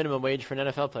 the minimum wage for an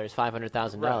NFL player is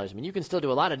 $500,000. Right. I mean, you can still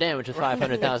do a lot of damage with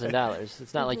 $500,000.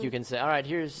 It's not like you can say, all right,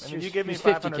 here's you give me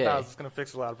 $500,000, it's going to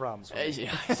fix a lot of problems.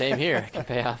 Same here. I can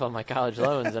pay off all my college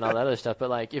loans and all that other stuff. But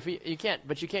like, if you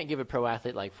can't give a pro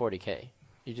athlete like $40K.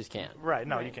 You just can't. Right?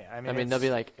 No, you can't. I mean, they'll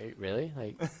be like, hey, really?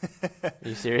 Like, are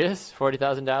you serious?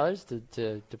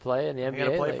 $40,000 to play in the NBA? You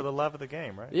got to play for the love of the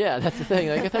game, right? Yeah, that's the thing.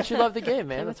 Like, I thought you loved the game,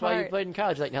 man. That's why you played in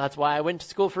college. Like, no, that's why I went to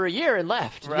school for a year and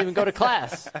left. Didn't even go to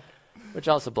class, which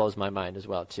also blows my mind as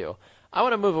well too. I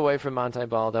want to move away from Monte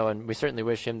Ball, though, and we certainly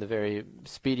wish him the very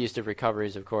speediest of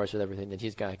recoveries, of course, with everything that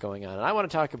he's got going on. And I want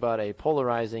to talk about a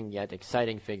polarizing yet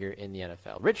exciting figure in the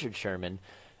NFL, Richard Sherman.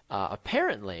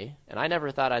 Apparently, and I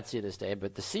never thought I'd see this day,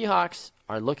 but the Seahawks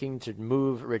are looking to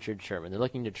move Richard Sherman. They're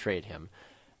looking to trade him.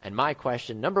 And my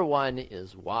question, number one,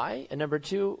 is why? And number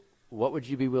two, what would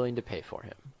you be willing to pay for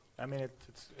him? I mean,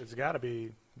 it's got to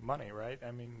be money, right?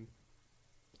 I mean,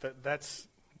 that's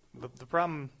the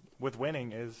problem with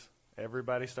winning is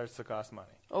everybody starts to cost money.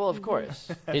 Oh, well, of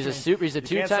course. He's a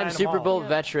two-time Super Bowl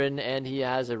veteran, and he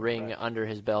has a ring under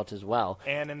his belt as well.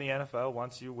 And in the NFL,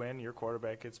 once you win, your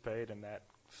quarterback gets paid, and that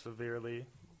severely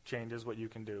changes what you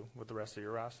can do with the rest of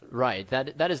your roster. Right.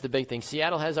 That is the big thing.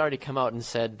 Seattle has already come out and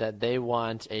said that they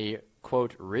want a,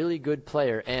 quote, really good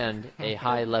player and a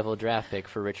high-level draft pick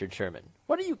for Richard Sherman.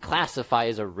 What do you classify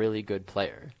as a really good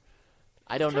player?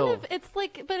 I don't know. It's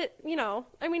like, but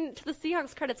I mean, to the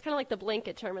Seahawks' credit, it's kind of like the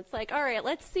blanket term. It's like, all right,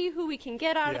 let's see who we can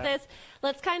get out of this.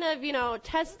 Let's kind of,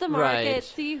 test the market,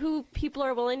 see who people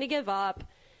are willing to give up.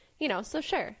 So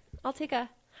sure, I'll take a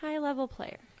high-level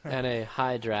player. And a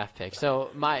high draft pick. So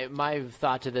my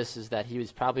thought to this is that he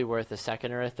was probably worth a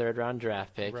second or a third round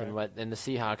draft pick in the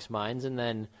Seahawks' minds, and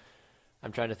then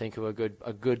I'm trying to think who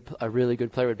a really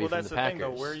good player would be from the Packers.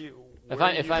 Thing, though,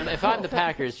 if I'm the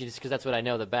Packers, just because that's what I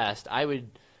know the best,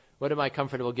 what am I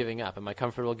comfortable giving up? Am I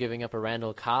comfortable giving up a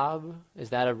Randall Cobb? Is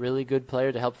that a really good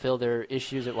player to help fill their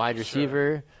issues at wide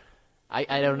receiver?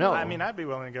 I don't know. I mean, I'd be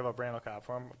willing to give up Randall Cobb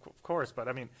for him, of course, but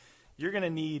I mean, you're going to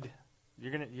need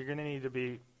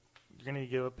to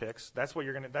give up picks. That's what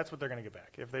they're going to get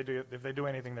back. If they do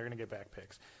anything, they're going to get back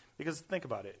picks. Because think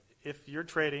about it. If you're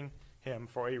trading him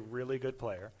for a really good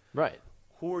player, right?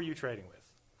 Who are you trading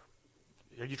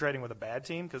with? Are you trading with a bad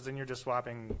team? Because then you're just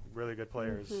swapping really good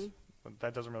players. Mm-hmm.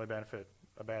 That doesn't really benefit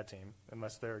a bad team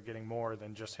unless they're getting more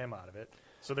than just him out of it.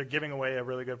 So they're giving away a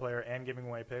really good player and giving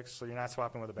away picks, so you're not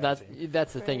swapping with a bad team.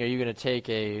 That's the thing. Are you going to take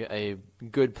a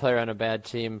good player on a bad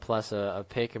team plus a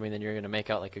pick? I mean, then you're going to make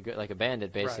out like a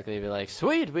bandit, basically. Right. Be like,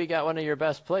 sweet, we got one of your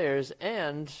best players,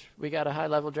 and we got a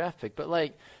high-level draft pick. But,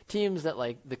 like, teams that,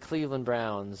 like, the Cleveland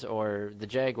Browns or the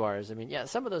Jaguars, I mean, yeah,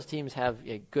 some of those teams have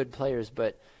good players,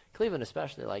 but Cleveland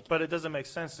especially. But it doesn't make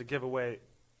sense to give away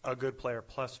a good player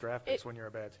plus draft picks when you're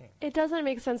a bad team. It doesn't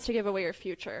make sense to give away your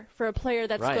future for a player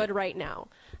that's good right now.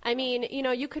 I mean,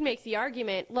 you could make the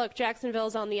argument, look,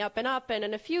 Jacksonville's on the up and up, and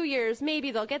in a few years,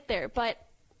 maybe they'll get there. But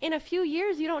in a few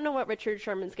years, you don't know what Richard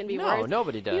Sherman's going to be No, worth.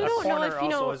 nobody does. You A don't know corner if, you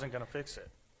know. also isn't going to fix it.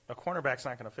 A cornerback's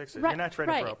not going to fix it. Right, You're not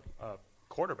trading right. for a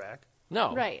quarterback.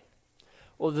 No. Right.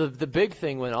 Well, the big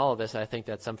thing with all of this, I think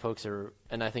that some folks are,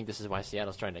 and I think this is why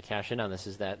Seattle's trying to cash in on this,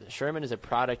 is that Sherman is a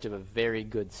product of a very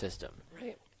good system.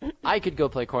 Right. I could go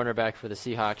play cornerback for the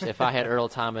Seahawks if I had Earl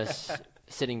Thomas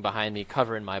sitting behind me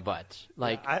covering my butt.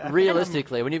 Like, I think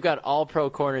realistically, when you've got all pro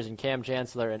corners and Cam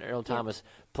Chancellor and Earl Thomas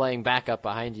playing backup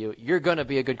behind you, you're going to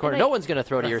be a good corner. No one's going to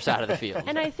throw to your side of the field.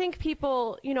 And I think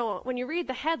people, you know, when you read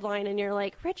the headline and you're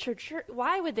like,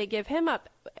 why would they give him up?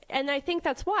 And I think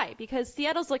that's why, because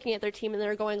Seattle's looking at their team and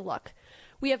they're going, look,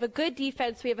 we have a good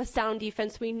defense. We have a sound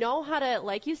defense. We know how to,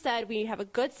 like you said, we have a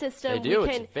good system. They do.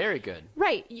 It's very good.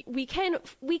 Right. We can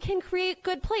create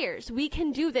good players. We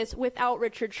can do this without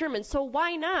Richard Sherman. So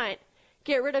why not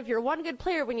get rid of your one good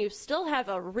player when you still have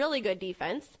a really good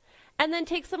defense and then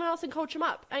take someone else and coach them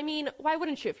up? I mean, why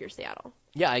wouldn't you if you're Seattle?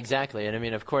 Yeah, exactly. And I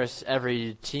mean, of course,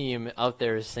 every team out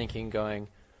there is thinking, going,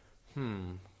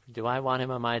 do I want him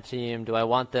on my team? Do I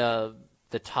want the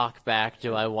talk back?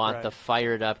 Do I want the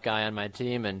fired up guy on my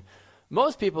team? And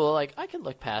most people are like, I can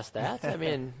look past that. I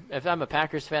mean, if I'm a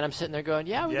Packers fan, I'm sitting there going,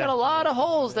 we got a lot of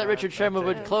holes that Richard Sherman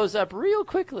would close up real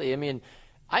quickly. I mean,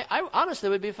 I honestly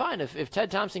would be fine if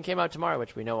Ted Thompson came out tomorrow,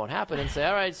 which we know won't happen, and say,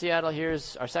 all right, Seattle,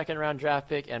 here's our second-round draft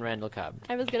pick and Randall Cobb.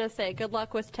 I was going to say, good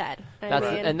luck with Ted.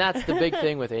 And that's the big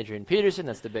thing with Adrian Peterson.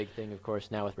 That's the big thing, of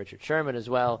course, now with Richard Sherman as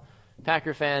well.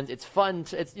 Packer fans, it's fun.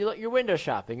 You're window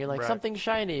shopping. You're like, something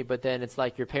shiny, but then it's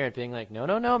like your parent being like,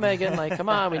 no, Megan, like, come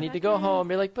on, we need to go home.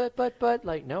 You're like, but,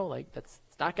 like, no, like, that's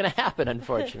not going to happen,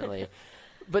 unfortunately.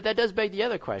 But that does beg the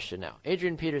other question now.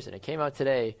 Adrian Peterson, it came out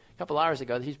today, a couple hours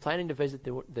ago, that he's planning to visit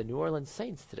the New Orleans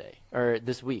Saints today, or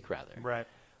this week, rather. Right.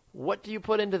 What do you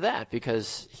put into that?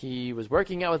 Because he was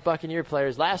working out with Buccaneer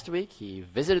players last week. He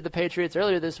visited the Patriots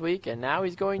earlier this week, and now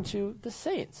he's going to the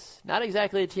Saints. Not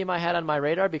exactly a team I had on my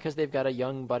radar because they've got a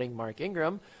young, budding Mark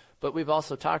Ingram, but we've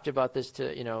also talked about this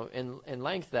in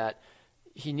length that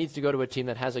he needs to go to a team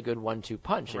that has a good 1-2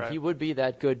 punch, and he would be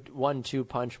that good 1-2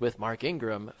 punch with Mark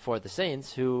Ingram for the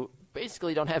Saints, who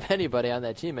basically don't have anybody on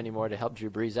that team anymore to help Drew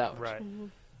Brees out. Right. Mm-hmm.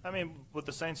 I mean, with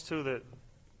the Saints, too, that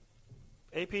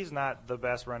AP's not the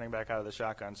best running back out of the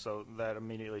shotgun, so that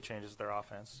immediately changes their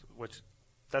offense, which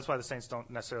that's why the Saints don't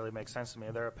necessarily make sense to me.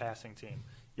 They're a passing team.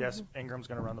 Yes, Ingram's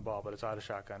going to run the ball, but it's out of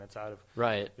shotgun. It's out of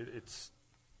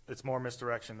it's more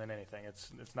misdirection than anything.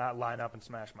 It's not line up and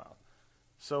smash mouth.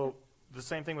 So the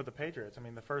same thing with the Patriots. I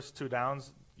mean, the first two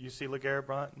downs you see LeGarrette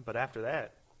Blount, but after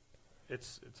that,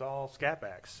 it's all scat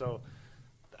backs. So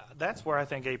that's where I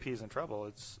think AP is in trouble.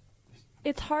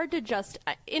 It's hard to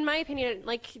in my opinion,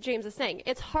 like James is saying,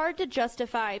 it's hard to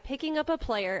justify picking up a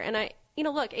player. And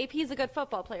look, AP is a good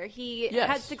football player. He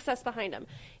had success behind him.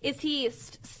 Is he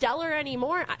stellar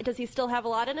anymore? Does he still have a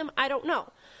lot in him? I don't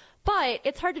know. But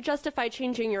it's hard to justify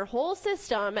changing your whole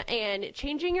system and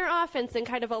changing your offense and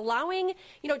kind of allowing,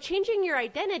 changing your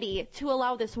identity to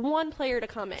allow this one player to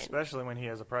come in. Especially when he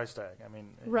has a price tag. I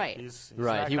mean, he's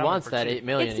right. He wants that $8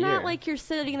 million a year. It's not like you're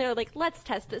sitting there like, let's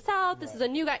test this out. This is a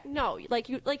new guy. No, like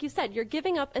you said, you're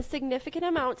giving up a significant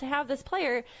amount to have this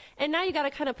player, and now you got to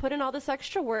kind of put in all this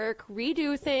extra work,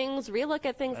 redo things, relook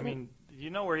at things. I mean,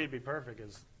 where he'd be perfect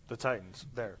is the Titans.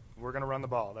 We're going to run the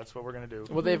ball. That's what we're going to do.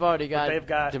 Well, they've already got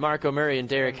DeMarco Murray and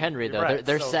Derrick Henry, though. Right,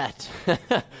 they're set.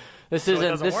 This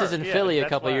isn't Philly a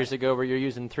couple years ago where you're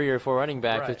using 3 or 4 running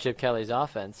backs with Chip Kelly's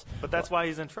offense. But that's why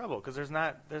he's in trouble, because there's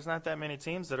not that many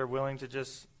teams that are willing to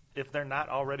just, if they're not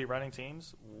already running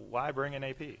teams, why bring in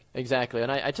AP? Exactly.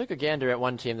 And I took a gander at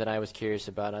one team that I was curious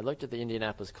about. I looked at the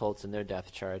Indianapolis Colts and their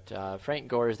depth chart. Frank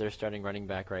Gore is their starting running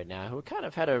back right now, who kind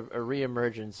of had a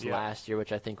reemergence last year,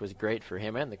 which I think was great for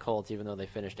him and the Colts, even though they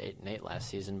finished 8-8 last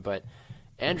season. But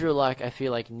Andrew Luck, I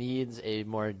feel like, needs a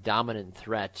more dominant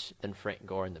threat than Frank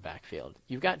Gore in the backfield.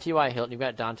 You've got T.Y. Hilton, you've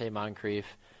got Dante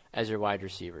Moncrief as your wide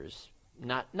receivers.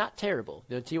 Not terrible.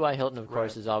 T.Y. Hilton, of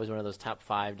course, is always one of those top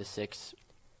 5 to 6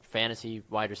 fantasy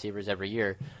wide receivers every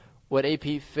year. Would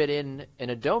AP fit in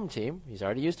a dome team? He's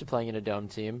already used to playing in a dome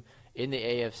team in the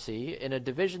AFC in a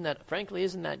division that, frankly,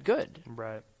 isn't that good.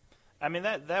 Right. I mean,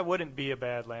 that wouldn't be a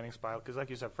bad landing spot because, like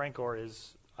you said, Frank Gore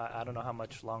is I don't know how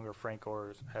much longer Frank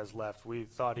Gore has left. We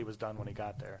thought he was done when he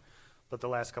got there. But the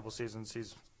last couple seasons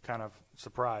he's kind of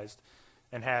surprised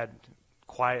and had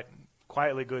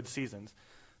quietly good seasons.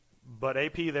 But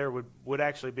AP there would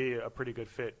actually be a pretty good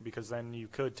fit because then you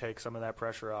could take some of that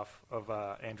pressure off of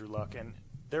Andrew Luck. And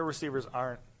their receivers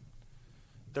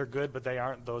they're good, but they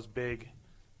aren't those big,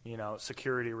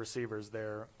 security receivers.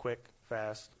 They're quick,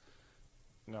 fast,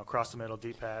 across the middle,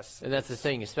 deep pass. And that's the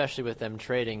thing, especially with them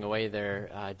trading away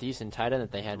their decent tight end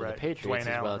that they had to the Patriots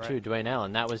Dwayne as well, Allen, too. Dwayne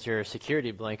Allen. That was your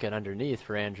security blanket underneath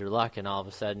for Andrew Luck, and all of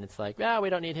a sudden it's like, we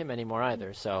don't need him anymore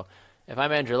either. So if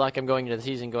I'm Andrew Luck, I'm going into the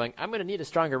season going, I'm going to need a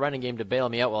stronger running game to bail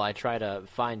me out while I try to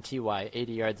find T.Y.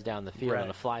 80 yards down the field on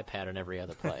a fly pattern every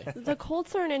other play. The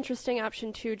Colts are an interesting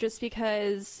option, too, just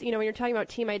because, when you're talking about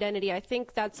team identity, I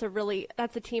think that's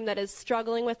a team that is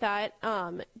struggling with that,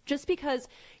 just because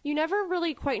you never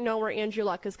really quite know where Andrew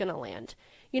Luck is going to land.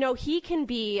 He can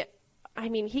be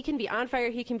on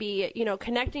fire. He can be,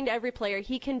 connecting to every player.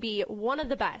 He can be one of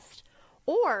the best.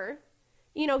 Or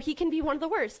he can be one of the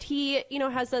worst. He,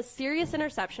 has a serious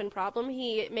interception problem.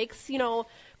 He makes,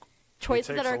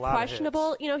 choices that are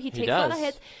questionable. He takes a lot of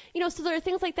hits. So there are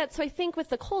things like that. So I think with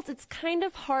the Colts, it's kind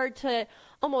of hard to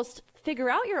almost figure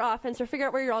out your offense or figure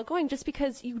out where you're all going just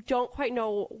because you don't quite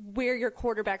know where your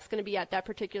quarterback's going to be at that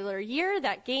particular year,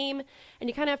 that game, and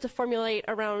you kind of have to formulate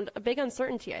around a big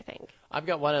uncertainty, I think. I've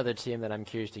got one other team that I'm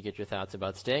curious to get your thoughts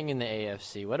about. Staying in the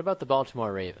AFC, what about the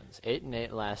Baltimore Ravens?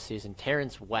 8-8 last season.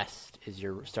 Terrence West is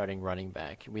your starting running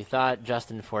back. We thought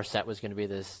Justin Forsett was going to be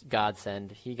this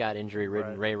godsend. He got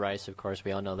injury-ridden. Ray Rice, of course,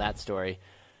 we all know that story.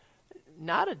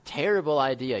 Not a terrible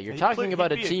idea. You're talking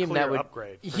about a team that would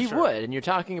upgrade. He would, and you're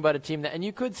talking about a team that, and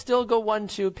you could still go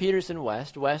 1-2 Peterson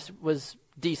West. West was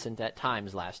decent at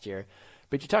times last year,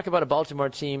 but you talk about a Baltimore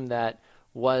team that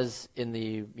was in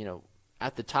the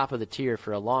at the top of the tier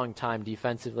for a long time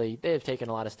defensively. They have taken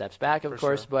a lot of steps back, of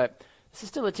course, but this is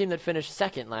still a team that finished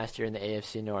second last year in the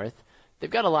AFC North. They've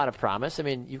got a lot of promise. I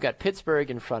mean, you've got Pittsburgh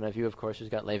in front of you, of course, who's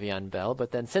got Le'Veon Bell, but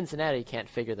then Cincinnati can't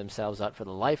figure themselves out for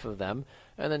the life of them,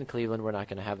 and then Cleveland, we're not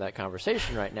going to have that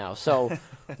conversation right now. So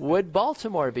would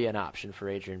Baltimore be an option for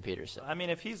Adrian Peterson? I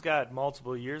mean, if he's got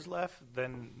multiple years left,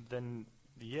 then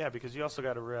yeah, because you also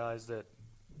got to realize that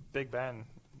Big Ben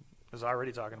is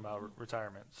already talking about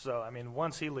retirement. So, I mean,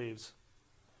 once he leaves,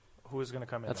 who is going to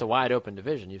come in? That's a wide-open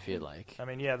division, you feel like. I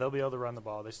mean, yeah, they'll be able to run the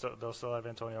ball. They'll still have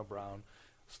Antonio Brown.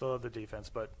 Still have the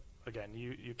defense, but again,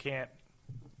 you can't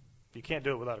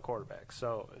do it without a quarterback.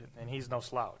 So, and he's no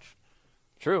slouch.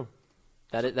 True,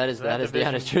 that is the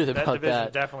honest truth about that. That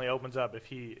division definitely opens up if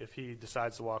he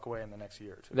decides to walk away in the next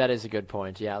year or two. That is a good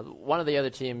point. Yeah, one of the other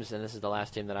teams, and this is the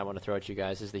last team that I want to throw at you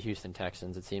guys, is the Houston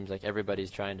Texans. It seems like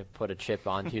everybody's trying to put a chip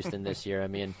on Houston this year. I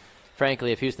mean,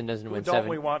 frankly, if Houston doesn't win don't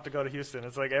we want to go to Houston?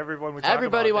 It's like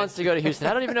everybody wants to go to Houston.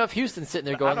 I don't even know if Houston's sitting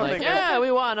there going like, yeah,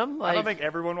 we want them. Like, I don't think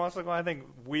everyone wants to go. I think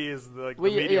we as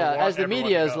the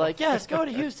media is like, yes, go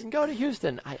to Houston, go to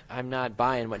Houston. I'm not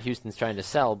buying what Houston's trying to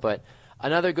sell, but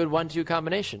another good 1-2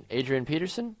 combination, Adrian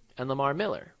Peterson and Lamar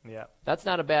Miller. Yeah. That's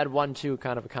not a bad 1-2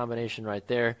 kind of a combination right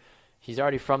there. He's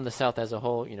already from the South as a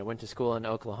whole, went to school in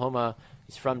Oklahoma.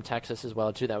 He's from Texas as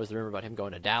well, too. That was the rumor about him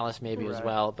going to Dallas maybe as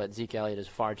well. But Zeke Elliott is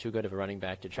far too good of a running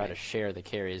back to try to share the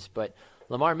carries. But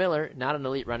Lamar Miller, not an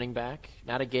elite running back,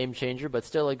 not a game changer, but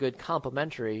still a good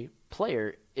complementary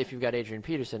player if you've got Adrian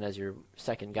Peterson as your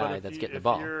second guy that's getting the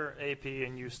ball. If you're AP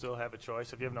and you still have a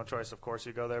choice, if you have no choice, of course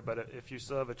you go there. But if you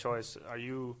still have a choice,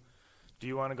 do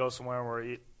you want to go somewhere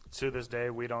where to this day,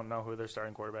 we don't know who their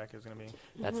starting quarterback is going to be?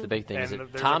 That's the big thing. And is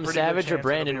it Tom Savage or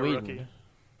Brandon Weeden?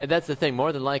 And that's the thing.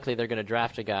 More than likely, they're going to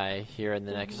draft a guy here in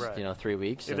the next 3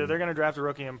 weeks. Either they're going to draft a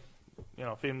rookie and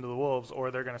feed him to the Wolves,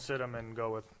 or they're going to sit him and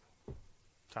go with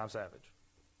Tom Savage.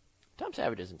 Tom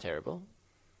Savage isn't terrible.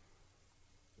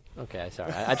 Okay,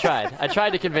 sorry. I tried. I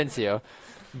tried to convince you.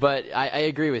 But I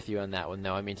agree with you on that one,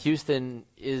 though. I mean, Houston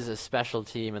is a special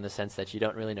team in the sense that you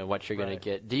don't really know what you're going to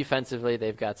get. Defensively,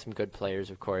 they've got some good players,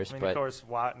 of course. Of course,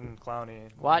 Watt and Clowney.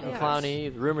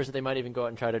 Clowney. Rumors that they might even go out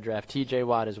and try to draft T.J.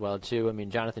 Watt as well, too. I mean,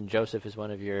 Jonathan Joseph is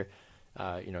one of your,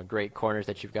 great corners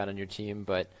that you've got on your team.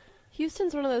 But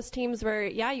Houston's one of those teams where,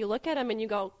 you look at them and you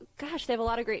go, gosh, they have a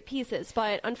lot of great pieces.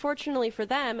 But unfortunately for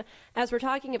them, as we're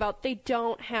talking about, they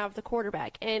don't have the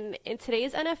quarterback. And in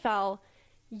today's NFL,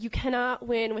 you cannot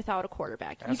win without a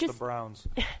quarterback. That's the Browns.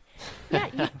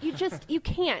 you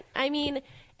can't. I mean,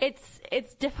 it's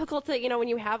difficult to, when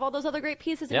you have all those other great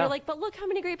pieces and you're like, but look how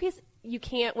many great pieces. You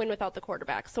can't win without the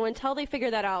quarterback. So until they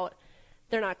figure that out,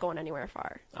 they're not going anywhere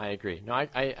far. I agree. No,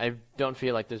 I don't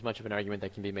feel like there's much of an argument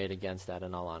that can be made against that,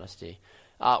 in all honesty.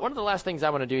 One of the last things I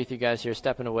want to do with you guys here,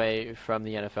 stepping away from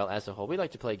the NFL as a whole, we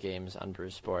like to play games on Brew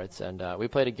Sports. And we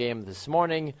played a game this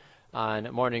morning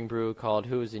on Morning Brew called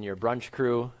Who's in Your Brunch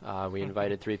Crew. We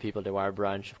invited 3 people to our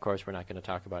brunch. Of course, we're not going to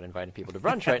talk about inviting people to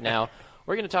brunch right now.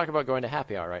 We're going to talk about going to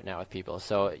happy hour right now with people.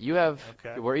 So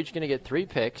we're each going to get 3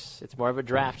 picks. It's more of a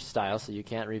draft style, so you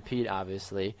can't repeat,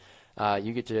 obviously.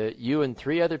 You and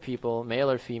 3 other people,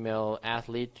 male or female,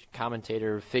 athlete,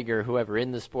 commentator, figure, whoever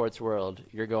in the sports world,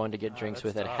 you're going to get drinks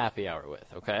with at happy hour with,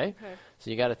 okay? So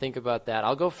you got to think about that.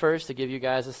 I'll go first to give you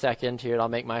guys a second here. I'll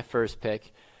make my first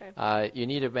pick. You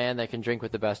need a man that can drink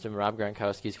with the best of them. Rob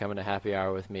Gronkowski's coming to happy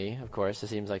hour with me, of course. It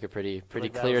seems like a pretty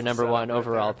clear number 1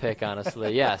 overall pick,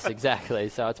 honestly. Yes, exactly.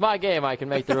 So it's my game. I can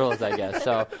make the rules, I guess.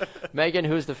 So, Megan,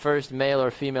 who's the first male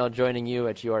or female joining you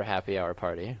at your happy hour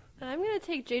party? I'm going to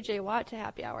take J.J. Watt to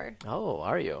happy hour. Oh,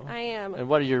 are you? I am. And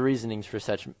what are your reasonings for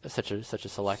such a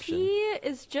selection? He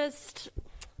is just...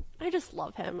 I just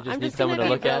love him. You I'm need just someone to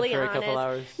look at really for a honest. couple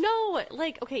hours? No,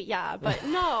 but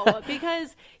no,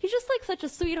 because he's just like such a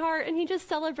sweetheart, and he just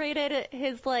celebrated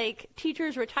his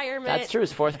teacher's retirement. That's true.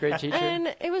 His 4th grade teacher.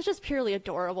 And it was just purely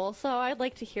adorable. So I'd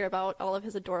like to hear about all of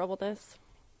his adorableness.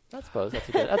 I suppose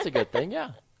that's a good thing.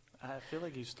 Yeah. I feel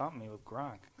like you stumped me with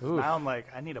Gronk. Oof. Now I'm like,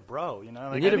 I need a bro, you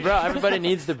know? You need a bro. Everybody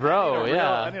needs the bro,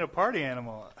 I need a party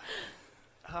animal.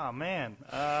 Oh, man.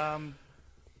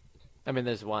 I mean,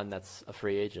 there's one that's a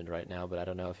free agent right now, but I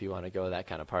don't know if you want to go that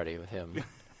kind of party with him.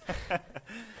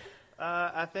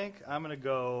 I think I'm going to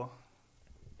go...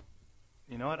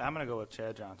 You know what? I'm going to go with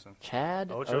Chad Johnson. Chad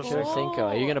Ochocinco.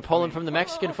 Are you going to pull him from the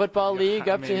Mexican Football League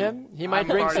up to him? He might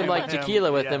bring some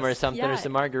tequila with him or something, or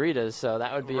some margaritas, so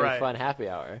that would be a fun happy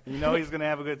hour. You know he's going to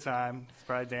have a good time. He's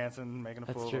probably dancing, making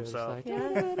a fool of himself.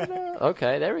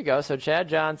 Okay, there we go. So Chad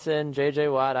Johnson, J.J.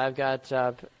 Watt. I've got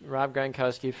Rob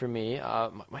Gronkowski for me.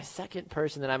 My second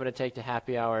person that I'm going to take to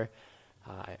happy hour,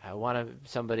 I want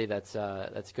somebody that's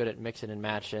good at mixing and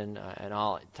matching and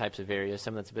all types of areas.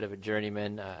 Someone that's a bit of a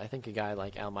journeyman. I think a guy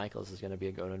like Al Michaels is going to be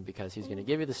a good one because he's going to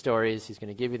give you the stories, he's going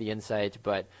to give you the insight,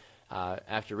 but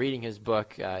after reading his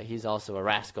book, he's also a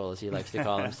rascal, as he likes to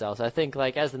call himself. So I think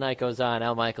as the night goes on,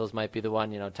 Al Michaels might be the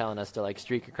one telling us to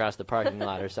streak across the parking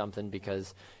lot or something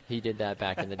because he did that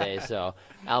back in the day. So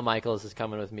Al Michaels is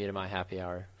coming with me to my happy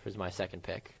hour for my second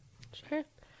pick. Sure.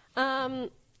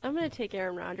 I'm going to take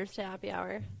Aaron Rodgers to happy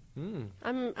hour.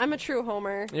 I'm a true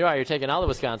homer. You are. You're taking all the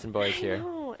Wisconsin boys here.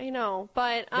 I know,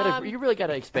 but you really got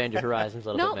to expand your horizons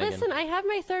a little bit, Megan. Listen, I have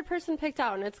my third person picked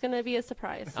out, and it's going to be a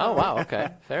surprise. So. Oh, wow. Okay.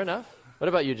 Fair enough. What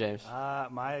about you, James?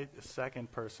 My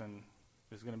second person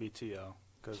is going to be T.O.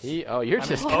 You're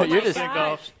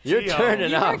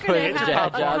turning up with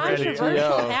Chad Johnson and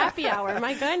T.O. happy hour.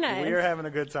 My goodness. We are having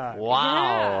a good time.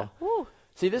 Wow. Yeah.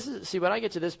 See, when I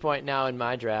get to this point now in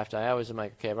my draft, I always am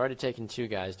like, okay, I've already taken 2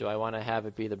 guys. Do I want to have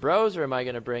it be the bros, or am I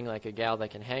going to bring a gal that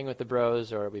can hang with the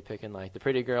bros, or are we picking the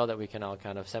pretty girl that we can all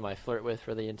kind of semi-flirt with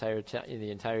for the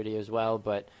entirety as well?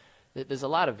 But there's a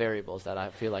lot of variables that I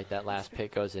feel like that last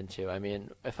pick goes into. I mean,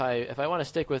 if I want to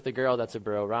stick with the girl that's a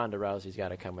bro, Ronda Rousey's got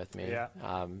to come with me. Yeah.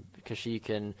 Because she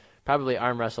can probably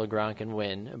arm wrestle Gronk and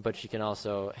win, but she can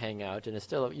also hang out, and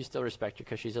you still respect her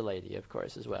because she's a lady, of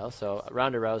course, as well. So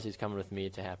Ronda Rousey's coming with me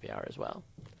to happy hour as well.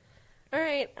 All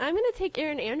right, I'm going to take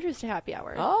Aaron Andrews to happy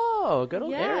hour. Oh, good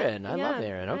old Aaron. I love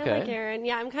Aaron. Okay. I like Aaron.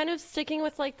 Yeah, I'm kind of sticking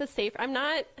with the safe. I'm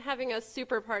not having a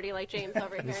super party like James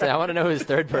over here. I want to know who his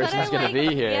third person's going to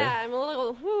be here. Yeah, I'm a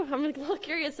little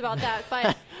curious about that.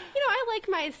 But, I like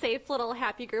my safe little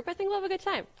happy group. I think we'll have a good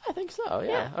time. I think so,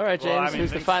 yeah. All right, James,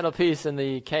 who's the final piece in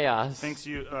the chaos? Since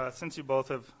you both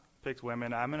have picked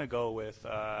women, I'm going to go with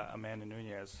Amanda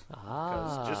Nunes.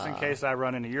 Because just in case I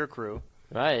run into your crew.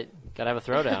 Right. Got to have a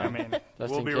throwdown. I mean,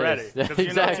 we'll be ready. Because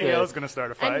T.O.'s going to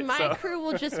start a fight. And my crew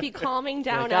will just be calming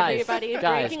down everybody,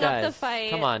 breaking up the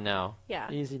fight. Come on now. Yeah.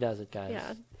 Easy does it, guys.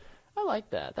 Yeah. I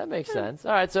like that. That makes sense.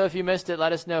 All right, so if you missed it,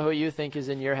 let us know who you think is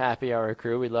in your happy hour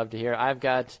crew. We'd love to hear. I've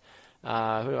got, who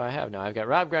do I have now? I've got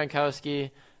Rob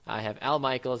Gronkowski, I have Al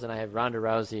Michaels, and I have Ronda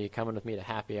Rousey coming with me to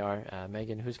happy hour.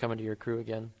 Megan, who's coming to your crew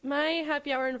again? My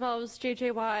happy hour involves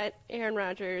J.J. Watt, Aaron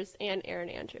Rodgers, and Aaron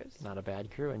Andrews. Not a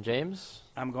bad crew. And James?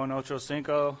 I'm going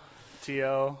Ochocinco,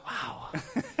 T.O. Wow.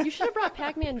 You should have brought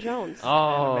Pac-Man Jones.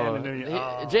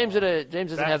 James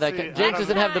doesn't have that. James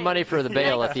doesn't have the money for the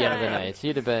bail at the end of the night.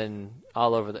 He'd have been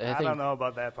all over the. I don't know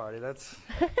about that party.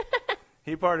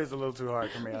 He parties a little too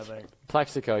hard for me, I think.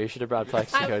 Plexico. You should have brought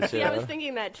Plexico, too. I was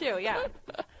thinking that, too, yeah.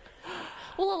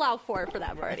 We'll allow 4 for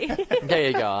that party. There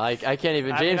you go. I can't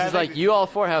even. James is like, you all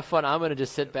 4 have fun. I'm going to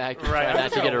just sit back and try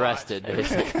not to get arrested,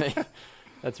 basically.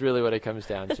 That's really what it comes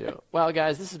down to. Well,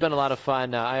 guys, this has been a lot of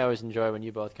fun. I always enjoy when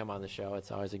you both come on the show.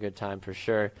 It's always a good time for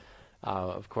sure.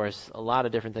 Of course, a lot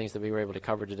of different things that we were able to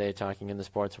cover today talking in the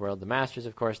sports world. The Masters,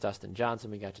 of course, Dustin Johnson.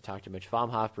 We got to talk to Mitch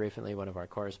Vomhof briefly, one of our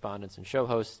correspondents and show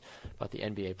hosts, about the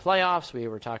NBA playoffs. We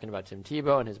were talking about Tim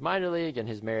Tebow and his minor league and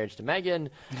his marriage to Megan.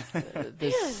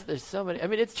 There's so many. I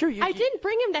mean, it's true. I didn't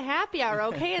bring him to happy hour,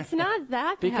 okay? It's not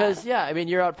that bad. Because, yeah, I mean,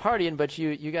 you're out partying, but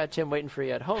you got Tim waiting for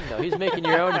you at home, though. He's making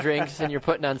your own drinks, and you're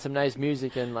putting on some nice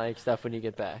music and, like, stuff when you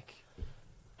get back.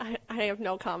 I have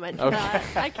no comment to that.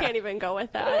 I can't even go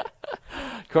with that.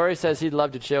 Corey says he'd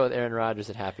love to chill with Aaron Rodgers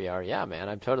at happy hour. Yeah, man,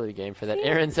 I'm totally game for that.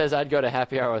 Aaron says I'd go to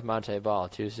happy hour with Monte Ball.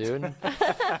 Too soon?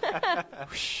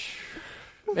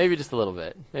 Maybe just a little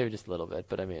bit.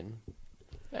 But, I mean,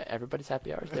 everybody's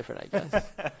happy hour is different, I guess.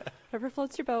 Whoever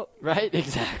floats your boat. Right?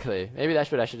 Exactly. Maybe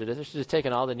that's what I should have done. I should have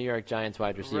taken all the New York Giants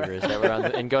wide receivers that were on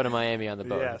and go to Miami on the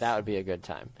boat. Yes. That would be a good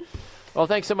time. Well,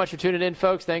 thanks so much for tuning in,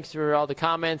 folks. Thanks for all the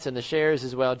comments and the shares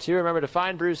as well, too. Remember to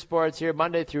find Bruce Sports here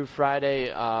Monday through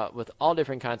Friday with all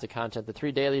different kinds of content, the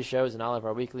 3 daily shows and all of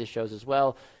our weekly shows as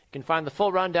well. You can find the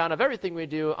full rundown of everything we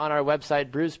do on our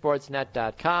website,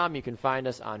 brewsportsnet.com. You can find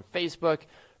us on Facebook.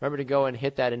 Remember to go and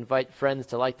hit that invite friends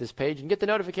to like this page and get the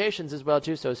notifications as well,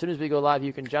 too. So as soon as we go live,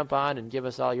 you can jump on and give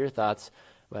us all your thoughts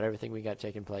about everything we got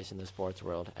taking place in the sports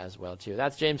world as well, too.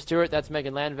 That's James Stewart. That's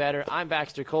Megan Landvatter. I'm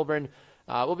Baxter Colburn.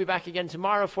 We'll be back again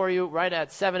tomorrow for you right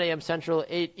at 7 a.m. Central,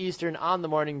 8 Eastern on the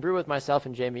Morning Brew with myself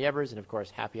and Jamie Evers. And, of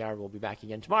course, Happy Hour will be back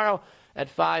again tomorrow at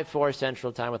 4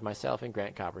 Central Time with myself and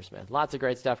Grant Coppersmith. Lots of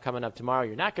great stuff coming up tomorrow.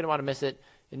 You're not going to want to miss it.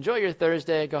 Enjoy your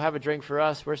Thursday. Go have a drink for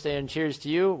us. We're saying cheers to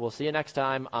you. We'll see you next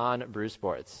time on Brew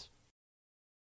Sports.